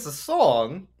sing us a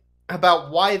song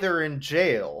about why they're in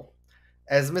jail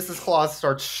as Mrs. Claus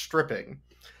starts stripping.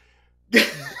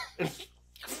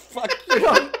 Fuck you!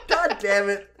 God damn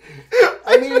it!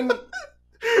 I mean,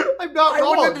 I'm not wrong. I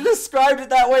wouldn't have described it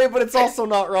that way, but it's also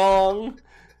not wrong.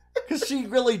 Because she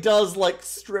really does, like,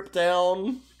 strip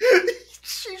down.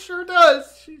 She sure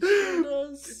does. She sure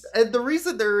does. And the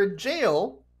reason they're in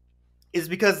jail is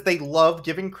because they love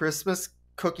giving Christmas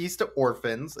cookies to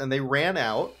orphans, and they ran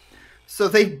out. So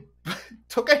they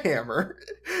took a hammer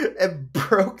and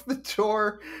broke the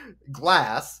door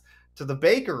glass to the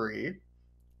bakery,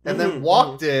 and then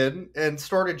walked in and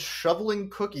started shoveling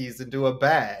cookies into a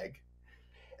bag.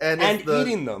 And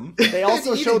eating them. They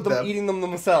also showed them eating them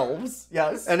themselves.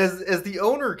 Yes. And as the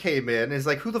owner came in, is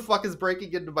like, who the fuck is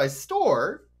breaking into my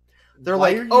store? They're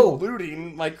Why like, are you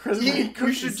looting my Christmas cookie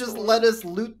you should just let us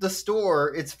loot the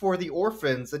store. It's for the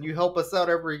orphans, and you help us out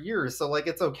every year, so, like,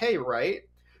 it's okay, right?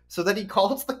 So then he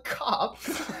calls the cops,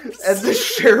 and the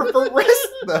sheriff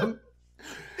arrests them.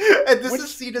 And this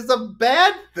is seen as a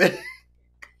bad thing.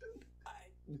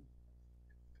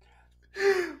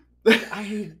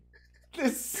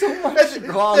 There's so much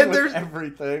wrong with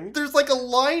everything. There's like a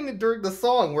line during the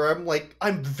song where I'm like,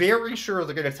 I'm very sure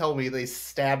they're gonna tell me they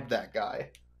stabbed that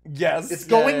guy. Yes, it's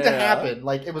going to happen.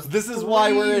 Like it was. This is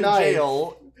why we're in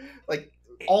jail. Like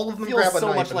all of them feels grab a so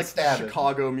knife much and like stab the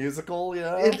Chicago musical.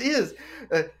 Yeah, it is.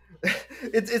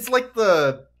 It's like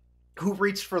the "Who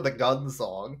Reached for the Gun"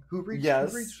 song. Who reached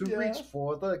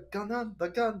for the gun? The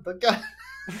gun.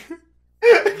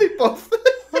 They both.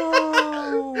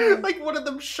 Like one of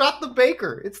them shot the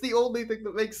baker. It's the only thing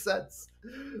that makes sense.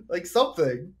 Like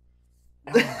something.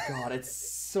 Oh god, it's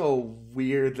so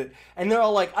weird that, and they're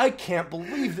all like, I can't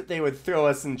believe that they would throw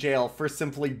us in jail for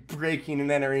simply breaking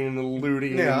and entering and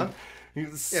looting and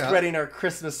spreading our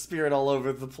Christmas spirit all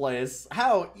over the place.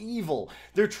 How evil.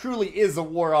 There truly is a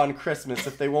war on Christmas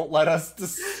if they won't let us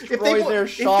destroy their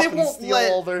shop and steal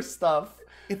all their stuff.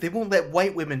 If they won't let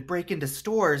white women break into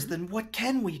stores, then what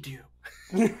can we do?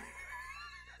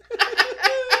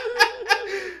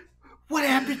 What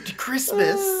happened to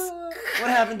Christmas? What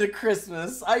happened to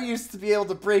Christmas? I used to be able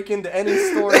to break into any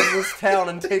store in this town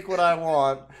and take what I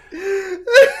want.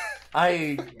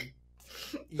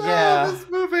 This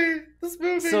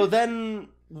movie. So then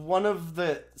one of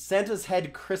the Santa's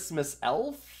head Christmas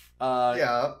elf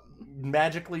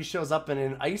magically shows up in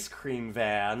an ice cream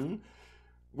van,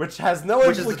 which has no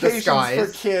implications for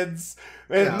kids.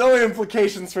 It has no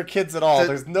implications for kids at all.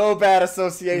 There's no bad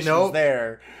associations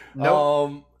there.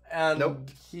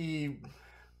 He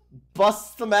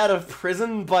busts them out of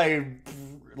prison by,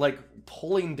 like,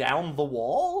 pulling down the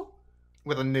wall?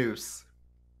 With a noose.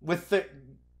 With the...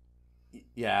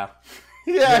 Yeah.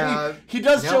 He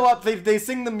does show up. They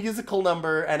sing the musical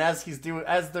number, and as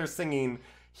they're singing,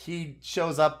 he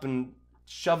shows up and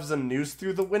shoves a noose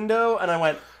through the window, and I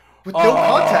went... With no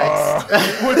context.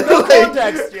 With no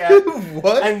context, yeah.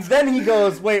 What? And then he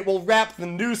goes, wait, we'll wrap the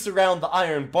noose around the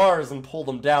iron bars and pull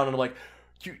them down, and I'm like...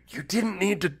 You didn't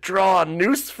need to draw a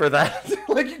noose for that.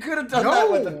 Like, you could have done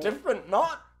that with a different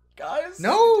knot, guys.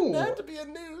 No. It didn't have to be a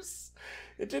noose.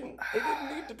 It didn't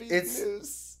need to be a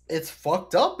noose. It's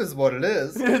fucked up is what it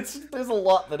is. There's a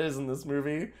lot that is in this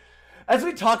movie. As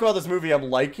we talk about this movie, I'm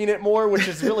liking it more, which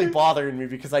is really bothering me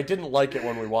because I didn't like it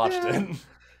when we watched it.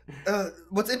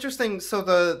 What's interesting, so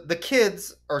the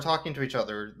kids are talking to each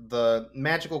other. The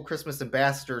magical Christmas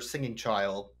ambassador, singing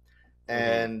child,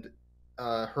 and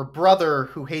her brother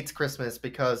who hates Christmas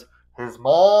because his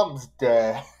mom's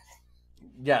dead.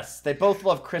 Yes, they both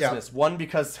love Christmas. One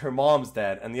because her mom's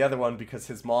dead, and the other one because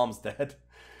his mom's dead.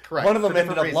 Correct. One of them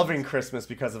ended up loving Christmas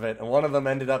because of it, and one of them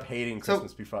ended up hating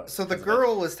Christmas before. So the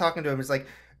girl was talking to him. Is like,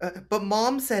 but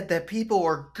Mom said that people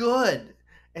are good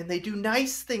and they do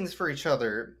nice things for each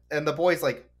other. And the boy's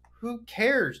like, who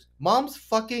cares? Mom's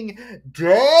fucking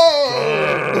dead.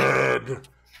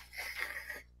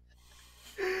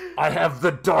 I have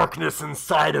the darkness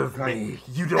inside of me.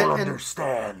 You don't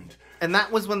understand. And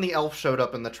that was when the elf showed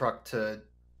up in the truck to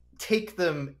take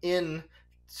them in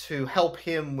to help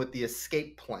him with the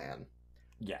escape plan.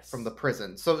 Yes. From the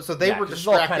prison. So they were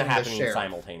distracting the sheriff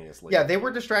simultaneously. Yeah, they were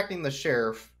distracting the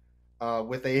sheriff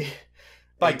with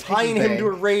by tying him to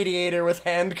a radiator with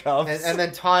handcuffs. And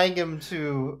then tying him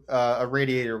to a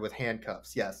radiator with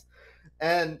handcuffs, yes.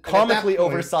 And comically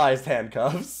oversized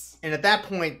handcuffs. And at that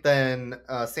point, then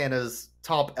Santa's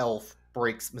top elf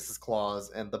breaks Mrs.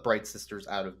 Claus and the Bright Sisters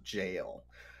out of jail.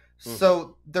 Mm-hmm.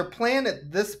 So their plan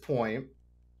at this point,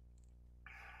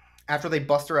 after they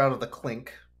bust her out of the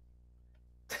clink...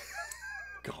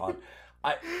 God.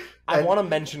 I want to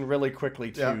mention really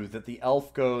quickly, too, that the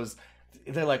elf goes...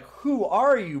 They're like, who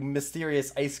are you,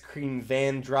 mysterious ice cream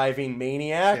van driving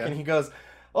maniac? Yeah. And he goes,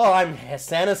 oh, I'm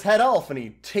Santa's head elf. And he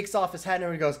takes off his hat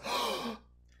and he goes,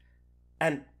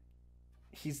 and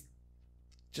he's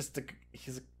just a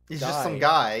He's just some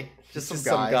guy. He's just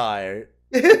some guy.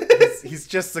 He's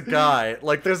just a guy.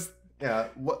 Like, there's... Yeah.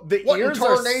 What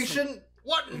incarnation?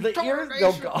 What incarnation?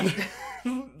 Oh, God.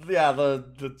 Yeah,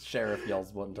 the sheriff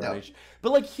yells what incarnation. Yeah.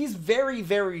 But, like, he's very,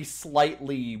 very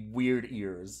slightly weird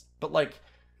ears. But, like...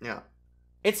 Yeah.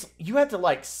 It's... You have to,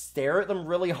 like, stare at them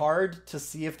really hard to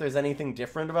see if there's anything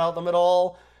different about them at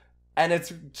all. And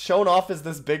it's shown off as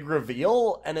this big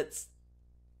reveal, and it's...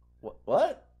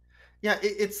 What? Yeah,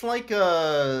 it's like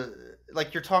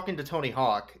you're talking to Tony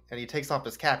Hawk, and he takes off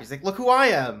his cap. He's like, "Look who I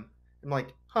am!" I'm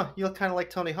like, "Huh, you look kind of like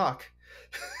Tony Hawk."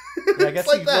 Yeah, I guess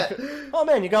like that. Oh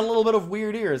man, you got a little bit of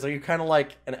weird ears. Are you kind of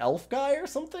like an elf guy or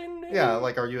something? Maybe? Yeah,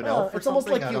 like are you an elf? It's almost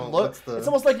like you look. It's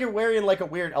almost like you're wearing like a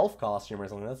weird elf costume or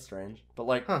something. That's strange, but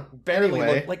like barely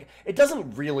look like it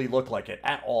doesn't really look like it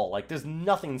at all. Like there's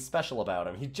nothing special about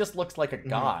him. He just looks like a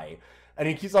guy. Mm-hmm. And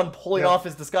he keeps on pulling off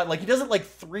his disguise. Like, he does it, like,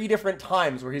 3 different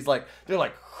times where he's like, they're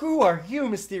like, who are you,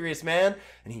 mysterious man?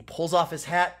 And he pulls off his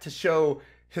hat to show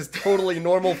his totally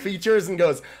normal features and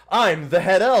goes, I'm the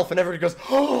head elf. And everybody goes,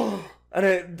 oh!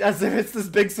 And as if it's this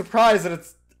big surprise. And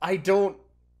it's,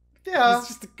 Yeah. He's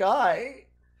just a guy.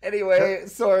 Anyway,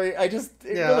 sorry. It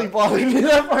really bothered me.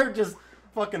 That part just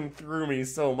fucking threw me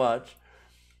so much.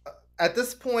 At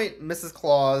this point, Mrs.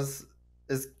 Claus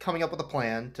is coming up with a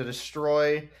plan to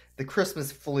destroy the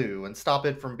Christmas flu and stop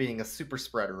it from being a super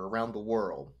spreader around the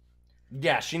world.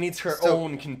 Yeah, she needs her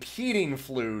own competing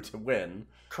flu to win.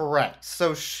 Correct.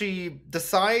 So she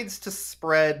decides to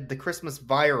spread the Christmas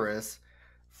virus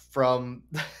from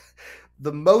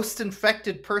the most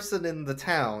infected person in the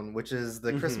town, which is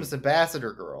the Christmas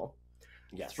ambassador girl,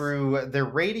 through their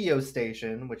radio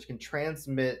station, which can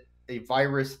transmit a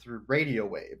virus through radio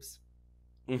waves.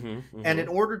 And in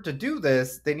order to do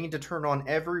this, they need to turn on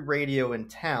every radio in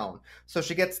town. So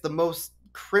she gets the most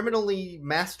criminally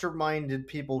masterminded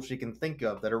people she can think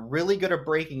of that are really good at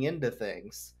breaking into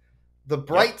things. The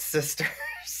Bright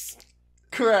Sisters.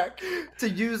 Correct. To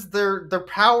use their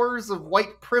powers of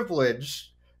white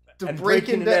privilege to break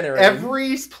into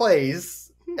every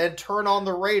place and turn on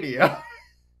the radio.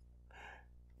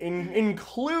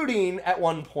 Including, at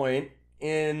one point,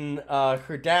 in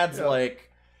her dad's,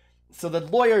 So the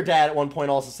lawyer dad at one point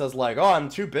also says, like, oh, I'm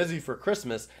too busy for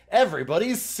Christmas.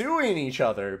 Everybody's suing each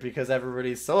other because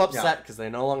everybody's so upset because they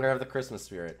no longer have the Christmas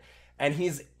spirit. And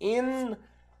he's in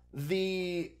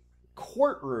the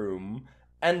courtroom,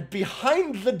 and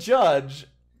behind the judge,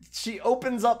 she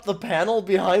opens up the panel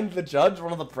behind the judge,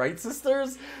 one of the Bright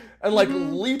Sisters, and, like,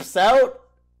 leaps out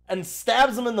and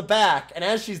stabs him in the back. And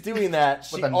as she's doing that,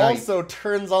 she also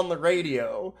turns on the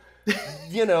radio.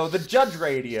 You know, the judge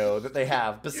radio that they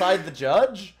have beside the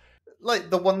judge, like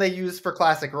the one they use for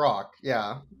classic rock.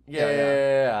 Yeah.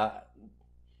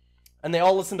 And they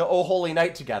all listen to "Oh Holy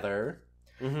Night" together.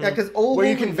 Yeah, because where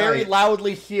you can very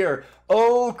loudly hear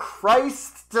 "Oh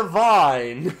Christ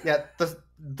Divine." Yeah,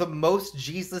 the most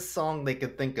Jesus song they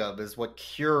could think of is what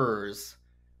cures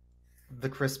the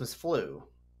Christmas flu.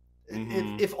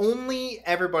 If only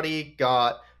everybody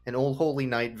got an "Oh Holy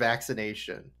Night"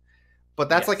 vaccination. But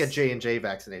that's like a J&J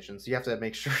vaccination, so you have to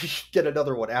make sure you get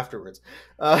another one afterwards.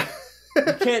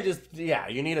 You can't just,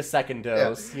 you need a second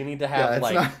dose. You need to have,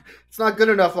 it's not good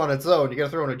enough on its own. You gotta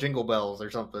throw in a Jingle Bells or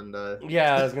something.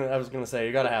 Yeah, I was gonna say,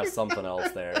 you gotta have something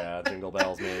else there. Yeah, Jingle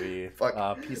Bells, maybe.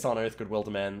 Peace on Earth, Goodwill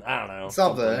to Men. I don't know.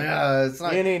 Something. Yeah, it's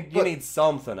not. You need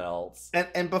something else.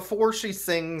 And before she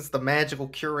sings the magical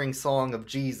curing song of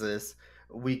Jesus,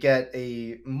 we get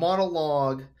a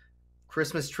monologue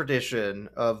Christmas tradition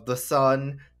of the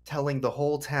son telling the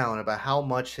whole town about how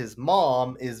much his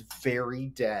mom is very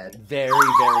dead. Very,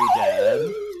 very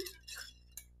dead.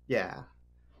 Yeah.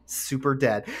 Super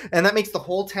dead. And that makes the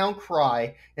whole town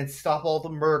cry and stop all the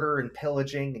murder and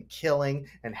pillaging and killing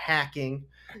and hacking.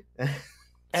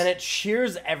 And it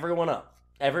cheers everyone up.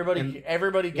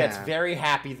 Everybody gets very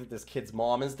happy that this kid's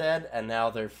mom is dead, and now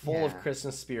they're full of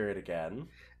Christmas spirit again.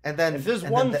 And then, if there's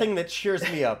one thing that cheers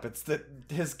me up, it's that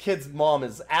his kid's mom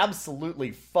is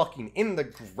absolutely fucking in the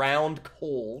ground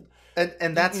cold.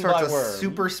 And that starts a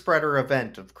super spreader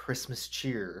event of Christmas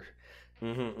cheer.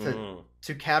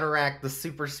 To counteract the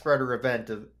super spreader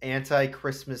event of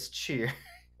anti-Christmas cheer.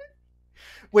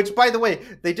 Which, by the way,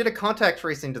 they did a contact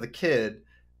tracing to the kid,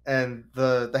 and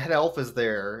the head elf is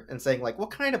there and saying, like, what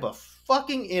kind of a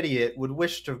fucking idiot would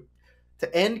wish to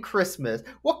end Christmas?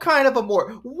 What kind of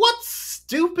what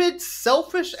stupid,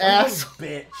 selfish ass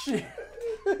bitch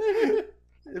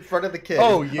in front of the kid.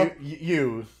 Oh,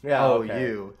 you. Yeah, oh, okay.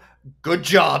 You. Good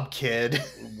job, kid.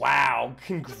 Wow,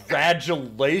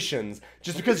 congratulations.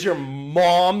 Just because your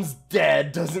mom's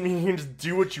dead doesn't mean you can just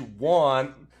do what you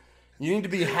want. You need to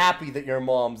be happy that your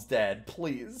mom's dead,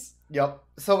 please. Yep.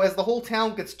 So as the whole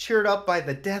town gets cheered up by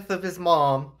the death of his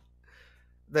mom,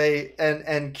 they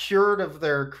and cured of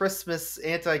their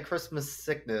anti-Christmas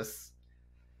sickness,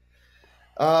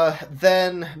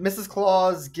 then Mrs.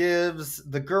 Claus gives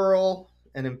the girl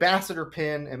an ambassador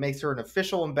pin and makes her an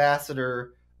official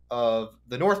ambassador of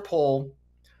the North Pole,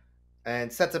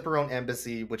 and sets up her own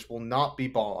embassy, which will not be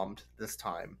bombed this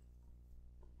time.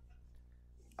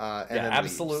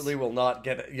 Absolutely will not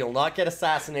get. You'll not get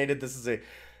assassinated. This is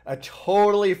a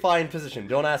totally fine position.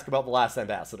 Don't ask about the last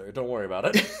ambassador. Don't worry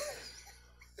about it.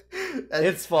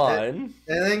 It's fine.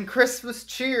 And then Christmas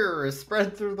cheer is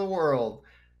spread through the world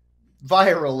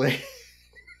virally.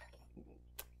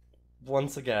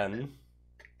 Once again,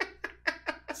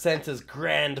 Santa's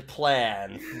grand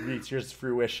plan reaches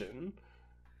fruition,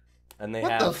 and they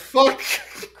have the fuck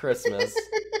Christmas.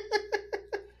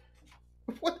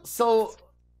 So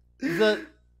the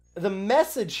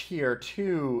message here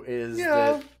too is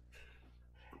that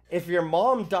if your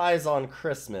mom dies on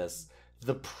Christmas,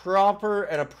 the proper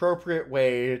and appropriate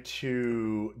way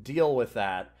to deal with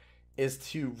that is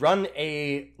to run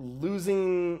a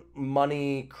losing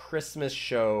money Christmas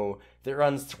show that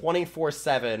runs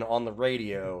 24/7 on the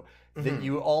radio that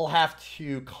you all have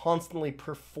to constantly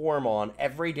perform on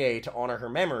every day to honor her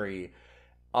memory.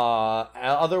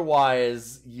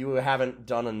 Otherwise, you haven't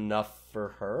done enough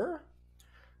for her?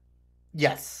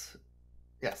 Yes.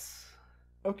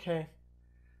 Okay.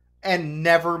 And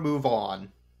never move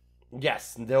on.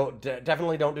 Yes,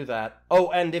 definitely don't do that.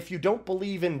 Oh, and if you don't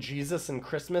believe in Jesus and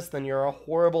Christmas, then you're a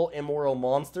horrible, immoral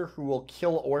monster who will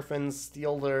kill orphans,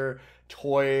 steal their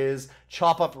toys,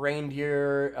 chop up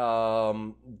reindeer,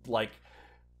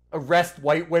 arrest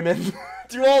white women,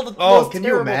 do all the most can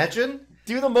terrible, you imagine?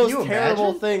 Do the most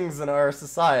terrible things in our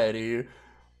society.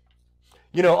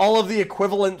 You know, all of the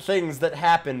equivalent things that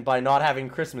happen by not having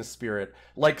Christmas spirit.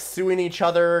 Like suing each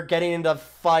other, getting into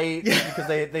fights because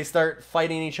they start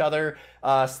fighting each other,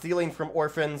 stealing from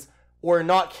orphans, or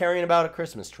not caring about a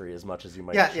Christmas tree as much as you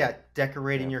might. Yeah,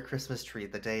 decorating your Christmas tree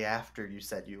the day after you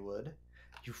said you would.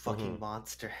 You fucking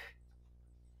monster.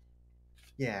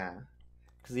 Yeah.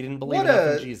 Because he didn't believe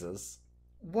enough in Jesus.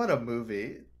 What a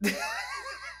movie.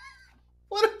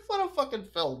 What a fucking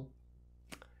film.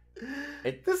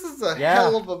 This is a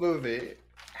hell of a movie.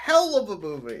 Hell of a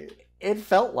movie. It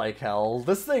felt like hell.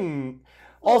 This thing...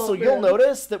 Also, you'll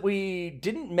notice that we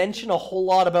didn't mention a whole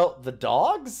lot about the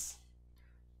dogs.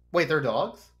 Wait, they're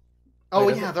dogs? Oh,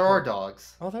 yeah, there are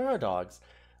dogs. Oh, there are dogs.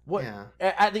 What? Yeah.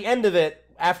 At the end of it,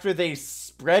 after they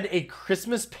spread a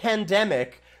Christmas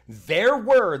pandemic, their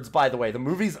words, by the way, the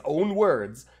movie's own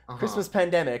words, Christmas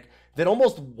pandemic, that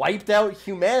almost wiped out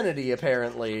humanity,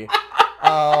 apparently.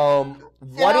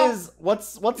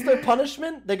 What's their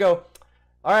punishment? They go,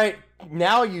 all right,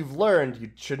 now you've learned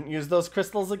you shouldn't use those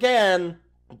crystals again.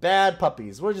 Bad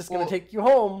puppies. We're just going to take you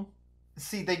home.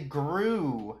 See, they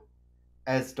grew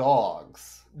as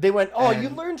dogs. They went, you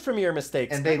learned from your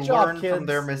mistakes. And they learned from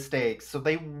their mistakes. So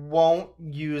they won't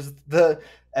use the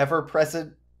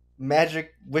ever-present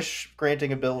magic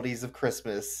wish-granting abilities of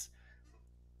Christmas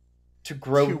to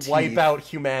grow teeth wipe out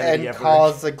humanity and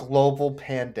cause a global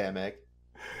pandemic.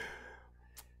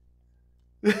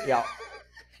 Yeah.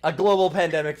 A global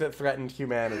pandemic that threatened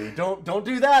humanity. Don't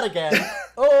do that again.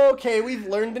 Okay, we've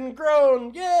learned and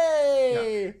grown.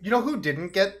 Yay! Yeah. You know who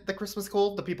didn't get the Christmas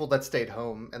cold? The people that stayed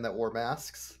home and that wore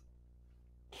masks.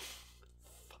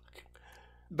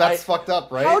 That's fucked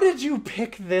up, right? How did you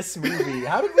pick this movie?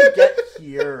 How did we get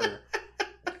here?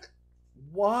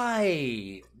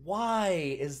 Why?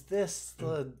 Why is this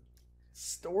the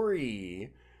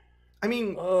story? I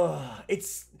mean,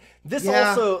 it's this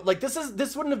also like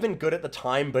this wouldn't have been good at the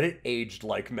time, but it aged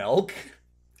like milk.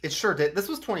 It sure did. This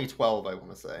was 2012, I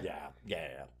want to say.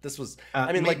 Yeah. This was.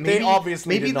 I mean, maybe, they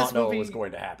obviously did not know movie, it was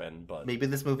going to happen, but maybe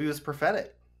this movie was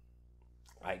prophetic.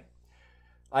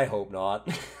 I hope not.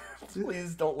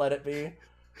 Please don't let it be.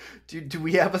 Do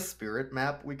we have a spirit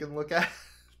map we can look at?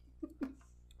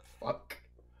 Fuck.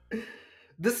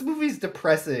 This movie's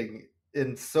depressing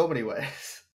in so many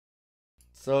ways.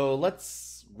 So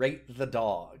let's rate the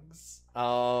dogs.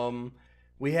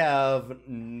 We have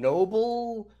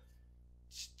noble,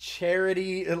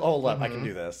 charity. Oh, hold up, I can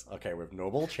do this. Okay, we have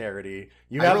noble, charity.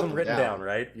 You have them written down,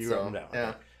 right? You wrote them down. Yeah.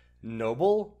 Okay.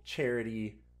 Noble,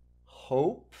 charity,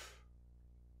 hope.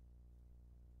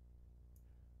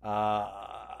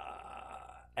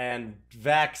 And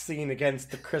vaccine against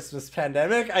the Christmas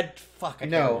pandemic. I can't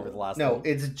remember the last one. No,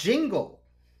 it's Jingle.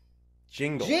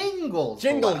 Jingle,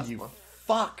 you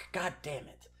fuck! God damn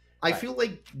it! I feel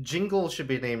like Jingle should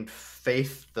be named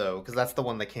Faith though, because that's the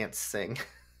one that can't sing.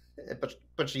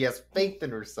 but she has faith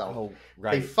in herself. Oh,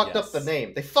 right. They fucked up the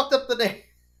name.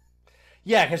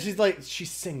 Yeah, because she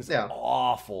sings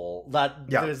awful.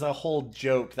 There's a whole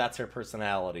joke. That's her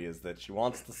personality, is that she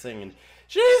wants to sing and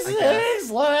she sings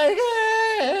like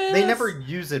this. They never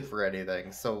use it for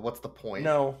anything, so what's the point?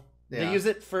 No. Yeah. They use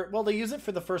it for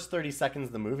the first 30 seconds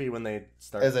of the movie when they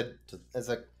start as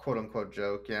a quote unquote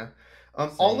joke, yeah.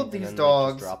 All of these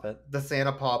dogs, the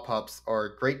Santa Paw pups, are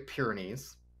Great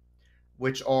Pyrenees,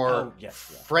 which are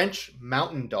French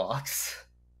mountain dogs,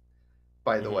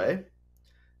 by the way,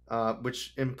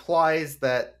 which implies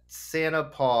that Santa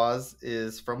Paws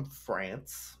is from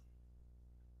France.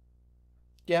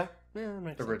 Yeah, that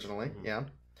makes originally, sense. yeah.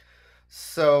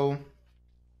 So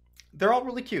they're all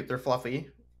really cute. They're fluffy.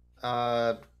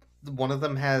 One of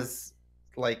them has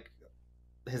like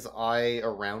his eye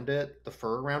around it, the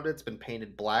fur around it's been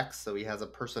painted black, so he has a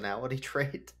personality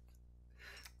trait,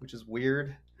 which is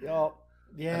weird. Yeah.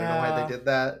 I don't know why they did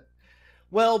that.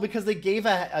 Well, because they gave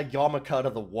a yarmulke to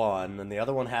the one, and the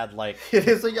other one had like it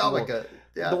is a yarmulke.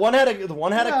 Yeah. The one had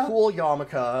a cool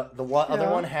yarmulke. The other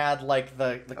one had like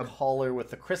the collar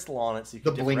with the crystal on it, so you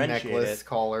could the bling differentiate necklace it.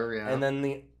 collar. Yeah. And then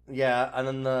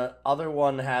the other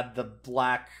one had the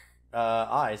black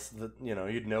eyes, so that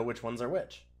you'd know which ones are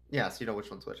which. Yeah, so you know which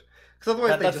one's which. Because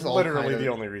otherwise, that's just literally the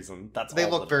only reason. They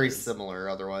look very similar.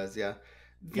 Otherwise, yeah.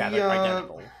 Yeah, they're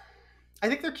identical. I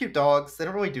think they're cute dogs. They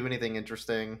don't really do anything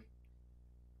interesting.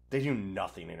 They do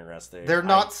nothing interesting. They're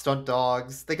not stunt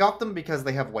dogs. They got them because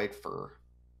they have white fur.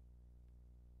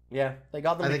 Yeah, they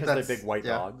got them because they're big white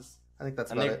dogs. I think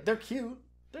that's about it. They're cute.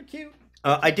 They're cute.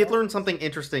 I did learn something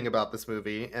interesting about this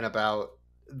movie and about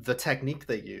the technique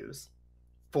they use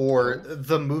for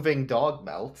the moving dog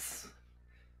mouths.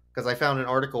 Because I found an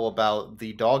article about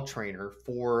the dog trainer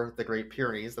for the Great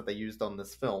Pyrenees that they used on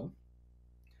this film.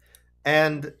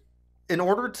 And in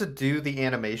order to do the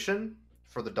animation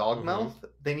for the dog mouth,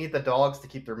 they need the dogs to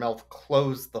keep their mouth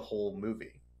closed the whole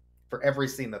movie for every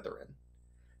scene that they're in.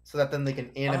 So that then they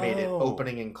can animate it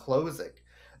opening and closing.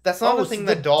 That's not a thing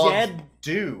that dogs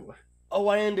do. Oh,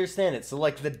 I understand it. So,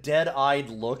 like, the dead-eyed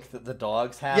look that the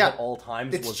dogs have at all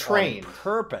times was trained. On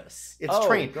purpose. It's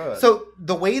trained. Good. So,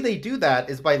 the way they do that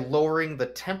is by lowering the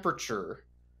temperature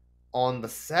on the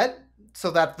set so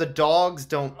that the dogs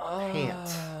don't pant.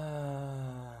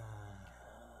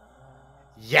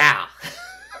 Yeah.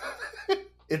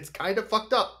 It's kind of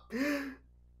fucked up.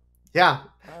 Yeah.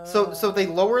 So they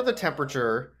lower the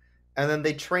temperature, and then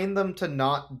they train them to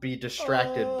not be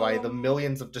distracted by the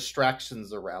millions of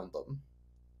distractions around them.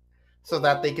 So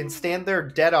that they can stand there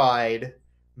dead-eyed,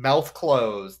 mouth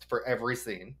closed for every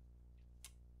scene.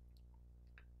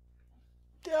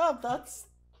 Yeah,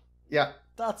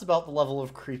 that's about the level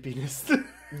of creepiness.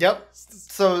 Yep.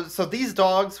 So these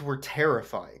dogs were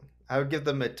terrifying. I would give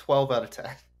them a 12 out of 10.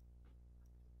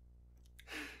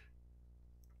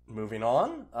 Moving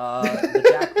on. The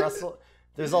Jack Russell.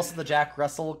 There's also the Jack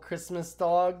Russell Christmas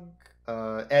dog.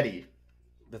 Eddie.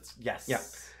 Yes. Yeah.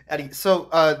 Eddie.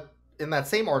 So in that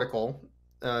same article,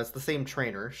 it's the same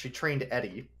trainer. She trained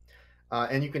Eddie.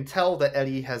 And you can tell that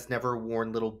Eddie has never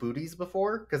worn little booties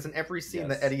before, because in every scene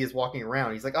that Eddie is walking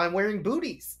around, he's like, I'm wearing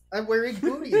booties.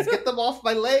 Get them off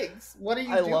my legs. What are you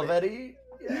doing? I love Eddie.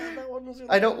 Yeah, that one was really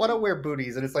I don't good. want to wear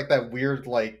booties, and it's like that weird,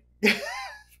 like,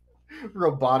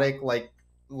 robotic, like,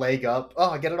 leg up.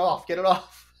 Oh, get it off, get it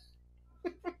off.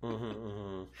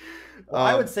 Well,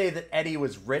 I would say that Eddie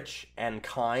was rich and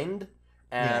kind,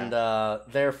 and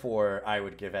therefore I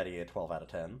would give Eddie a 12 out of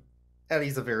 10.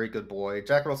 Eddie's a very good boy.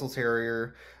 Jack Russell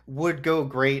Terrier would go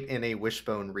great in a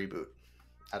Wishbone reboot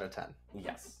out of 10.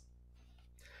 Yes.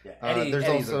 Yeah, There's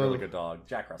Eddie's also- a really good dog.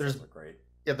 Jack Russell's are great.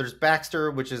 Yeah, there's Baxter,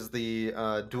 which is the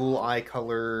dual eye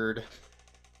colored.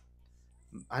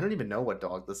 I don't even know what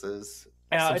dog this is.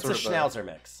 It's a Schnauzer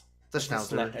mix. It's a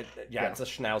Schnauzer. It's a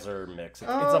Schnauzer mix.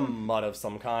 It's a mutt of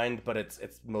some kind, but it's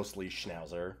mostly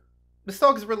Schnauzer. This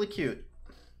dog is really cute.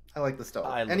 I like this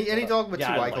dog. Any dog with two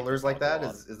I eye like colors this like dog that a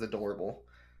lot. is adorable.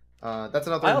 That's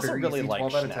another I also very really easy like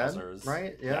 12 out of 10, Schnauzers.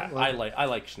 right? I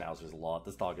like Schnauzers a lot.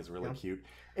 This dog is really cute.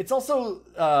 It's also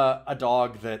a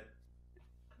dog that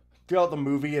throughout the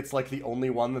movie, it's like the only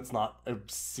one that's not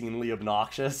obscenely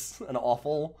obnoxious and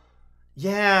awful.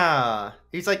 Yeah,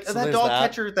 he's like, So that there's dog that.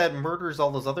 catcher that murders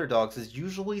all those other dogs is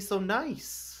usually so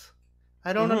nice.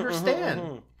 I don't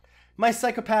understand. My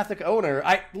psychopathic owner.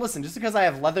 Listen. Just because I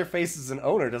have Leatherface as an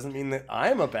owner doesn't mean that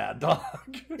I'm a bad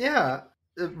dog. Yeah,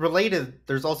 related.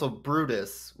 There's also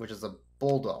Brutus, which is a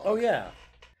bulldog. Oh yeah.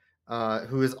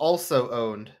 Who is also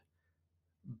owned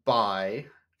by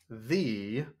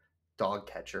the dog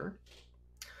catcher.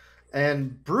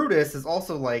 And Brutus is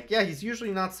also like, yeah, he's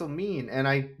usually not so mean. And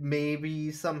I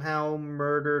maybe somehow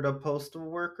murdered a postal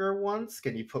worker once.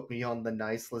 Can you put me on the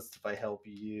nice list if I help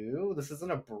you? This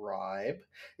isn't a bribe.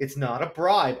 It's not a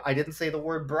bribe. I didn't say the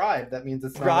word bribe. That means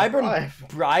it's not a bribe.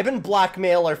 Bribe and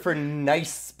blackmail are for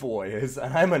nice boys,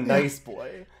 and I'm a nice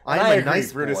boy. And I agree,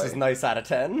 nice Brutus boy. is nice out of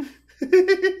 10.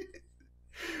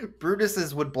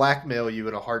 Brutus would blackmail you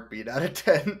in a heartbeat out of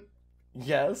 10.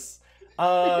 Yes.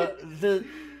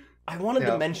 I wanted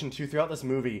to mention too, throughout this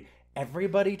movie,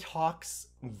 everybody talks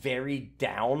very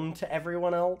down to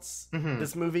everyone else.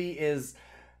 This movie is...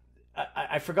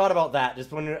 I forgot about that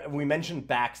just when we mentioned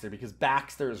Baxter, because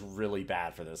Baxter is really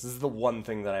bad for this. This is the one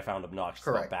thing that I found obnoxious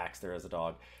about Baxter as a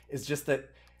dog, is just that...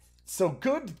 So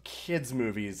good kids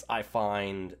movies, I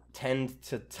find, tend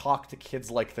to talk to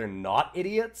kids like they're not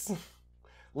idiots.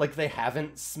 Like they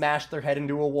haven't smashed their head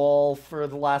into a wall for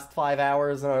the last 5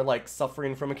 hours and are like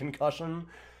suffering from a concussion.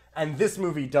 And this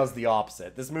movie does the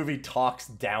opposite. This movie talks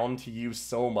down to you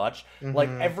so much. Like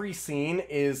every scene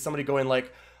is somebody going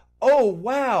like, oh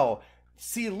wow,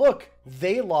 see look,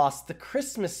 they lost the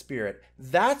Christmas spirit.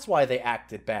 That's why they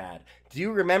acted bad. Do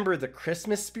you remember the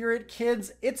Christmas spirit,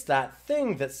 kids? It's that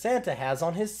thing that Santa has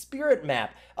on his spirit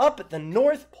map up at the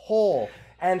North Pole.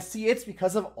 And see, it's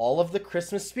because of all of the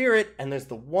Christmas spirit, and there's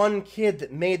the one kid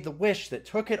that made the wish that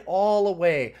took it all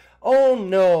away. Oh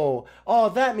no. Oh,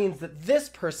 that means that this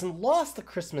person lost the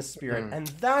Christmas spirit, and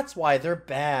that's why they're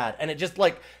bad. And it just,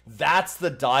 like, that's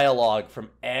the dialogue from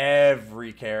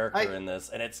every character in this,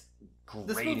 and it's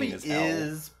grating This as movie hell.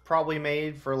 is probably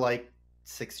made for, like,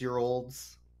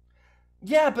 6-year-olds.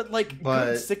 Yeah, but like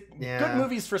But, good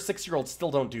movies for 6-year-olds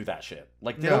still don't do that shit.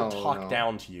 Like they No, don't talk no.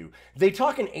 down to you. They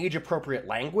talk in age-appropriate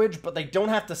language, but they don't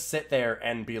have to sit there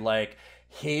and be like,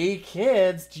 "Hey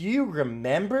kids, do you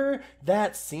remember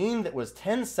that scene that was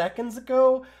 10 seconds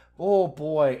ago? Oh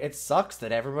boy, it sucks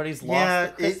that everybody's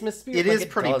lost the Christmas spirit." It Like, is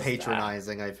pretty does that.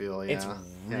 patronizing, I feel. Yeah. It's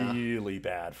Yeah. really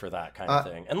bad for that kind of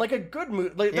thing. And like a good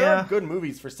movie, like there are good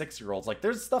movies for 6-year-olds. Like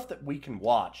there's stuff that we can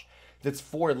watch that's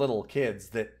for little kids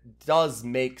that does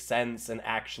make sense and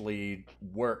actually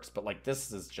works. But like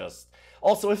this is just...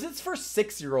 Also, if it's for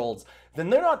 6-year-olds,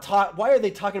 then they're not taught... Why are they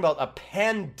talking about a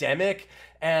pandemic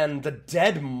and the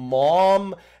dead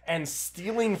mom and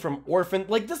stealing from orphan...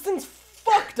 Like this thing's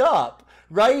fucked up,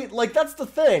 right? Like that's the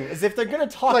thing, is if they're gonna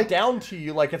talk down to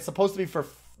you like it's supposed to be for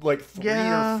like 3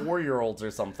 or 4-year-olds or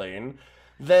something,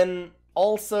 then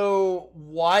also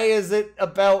why is it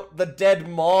about the dead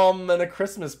mom and a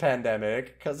Christmas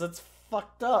pandemic? Because it's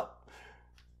fucked up.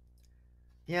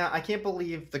 Yeah, I can't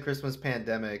believe the Christmas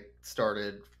pandemic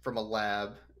started from a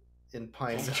lab in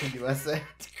Pineville, USA.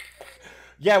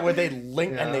 Yeah, where they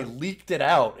linked and they leaked it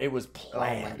out. It was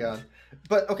planned. Oh my god.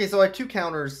 But okay, so I have two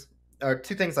counters, or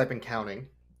two things I've been counting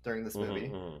during this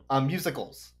movie.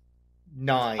 Musicals.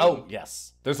 9. Oh,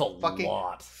 yes. There's a Fucking-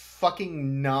 lot.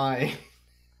 Fucking 9.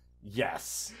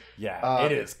 Yes. Yeah,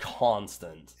 it is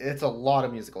constant. It's a lot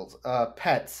of musicals.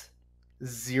 Pets.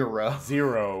 0.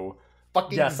 0.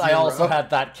 Fucking Yes, 0. I also had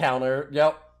that counter.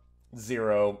 Yep.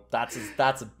 0. That's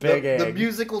a big egg. The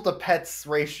musical to pets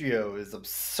ratio is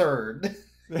absurd.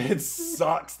 It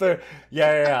sucks.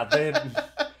 Yeah.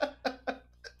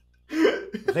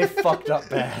 They fucked up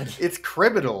bad. It's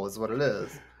criminal is what it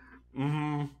is.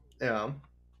 Mm-hmm. Yeah.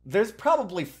 There's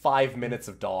probably 5 minutes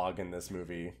of dog in this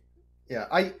movie.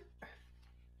 Yeah,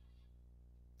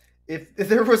 if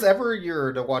there was ever a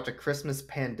year to watch a Christmas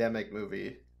pandemic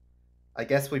movie, I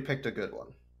guess we picked a good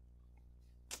one.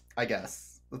 I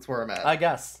guess that's where I'm at. I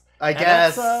guess. I And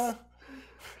guess.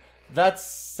 That's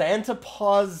Santa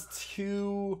Paws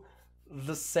 2,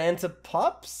 The Santa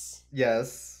Pups?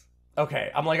 Yes.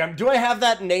 Okay, do I have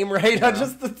that name right? Yeah.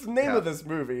 Just the name of this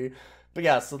movie. But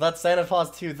yeah, so that's Santa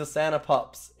Paws 2, The Santa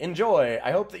Pups. Enjoy.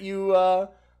 I hope that you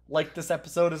liked this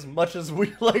episode as much as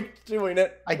we liked doing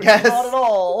it. I guess. Not at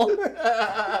all.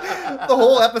 The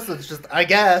whole episode's just, I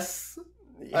guess.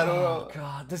 I don't know. Oh,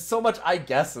 God. There's so much I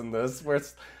guess in this, where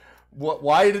it's...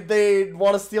 Why did they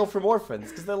want to steal from orphans?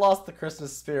 Because they lost the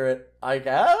Christmas spirit, I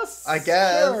guess? I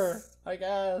guess. Sure, I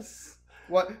guess.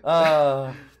 What?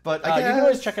 But I you can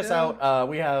always guess, check us yeah.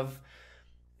 out.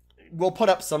 We'll put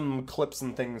up some clips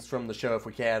and things from the show if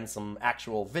we can, some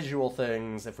actual visual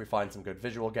things, if we find some good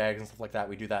visual gags and stuff like that.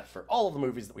 We do that for all of the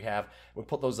movies that we have. We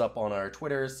put those up on our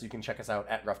Twitters, so you can check us out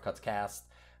at Rough Cuts Cast.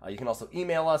 You can also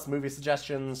email us movie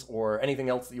suggestions or anything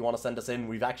else that you want to send us in.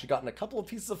 We've actually gotten a couple of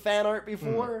pieces of fan art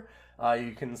before.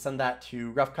 You can send that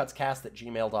to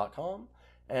roughcutscast@gmail.com.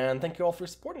 And thank you all for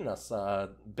supporting us.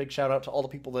 Big shout out to all the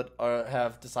people that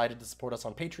have decided to support us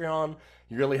on Patreon.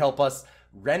 You really help us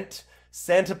rent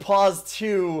Santa Paws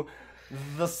 2,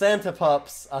 The Santa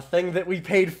Pups, a thing that we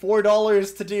paid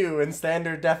 $4 to do in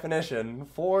standard definition,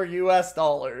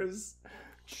 $4.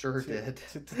 Sure did.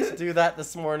 To do that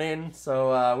this morning.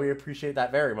 So we appreciate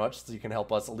that very much, so you can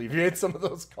help us alleviate some of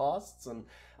those costs. And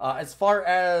as far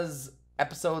as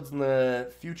episodes in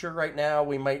the future right now,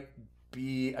 we might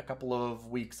be a couple of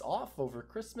weeks off over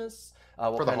Christmas.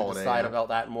 We'll For the kind of holiday, decide yeah. about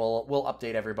that, and we'll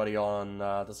update everybody on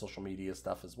the social media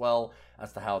stuff as well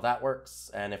as to how that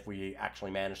works, and if we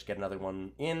actually manage to get another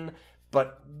one in.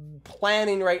 But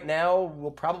planning right now,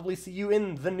 we'll probably see you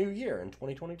in the new year in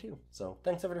 2022. So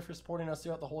thanks everybody for supporting us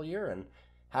throughout the whole year, and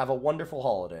have a wonderful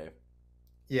holiday.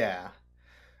 Yeah.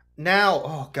 Now,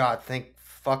 oh god,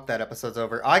 fuck that episode's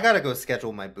over. I gotta go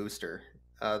schedule my booster.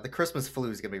 The Christmas flu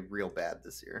is gonna be real bad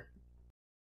this year.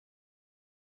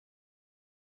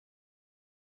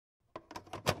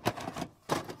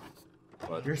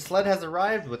 What? Your sled has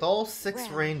arrived with all 6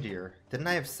 Well. reindeer. Didn't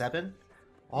I have 7?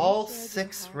 All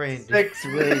 6 reindeer. 6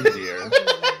 reindeer.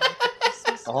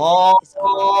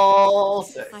 All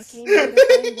six. I came here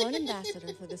to find one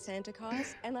ambassador for the Santa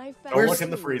cause, and I found Don't look in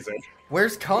the two. freezer.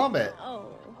 Where's Comet?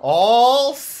 Oh,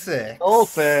 All 6. All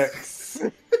 6.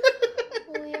 Will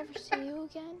we ever see you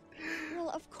again? well,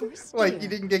 of course. Like, dear. you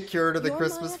didn't get cured of the You're my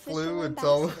Christmas official flu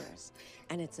until... ambassadors,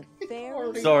 and it's a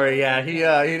very Sorry, yeah, he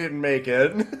didn't make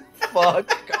it.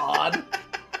 Fuck, God.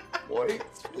 Boy.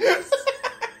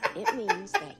 It means that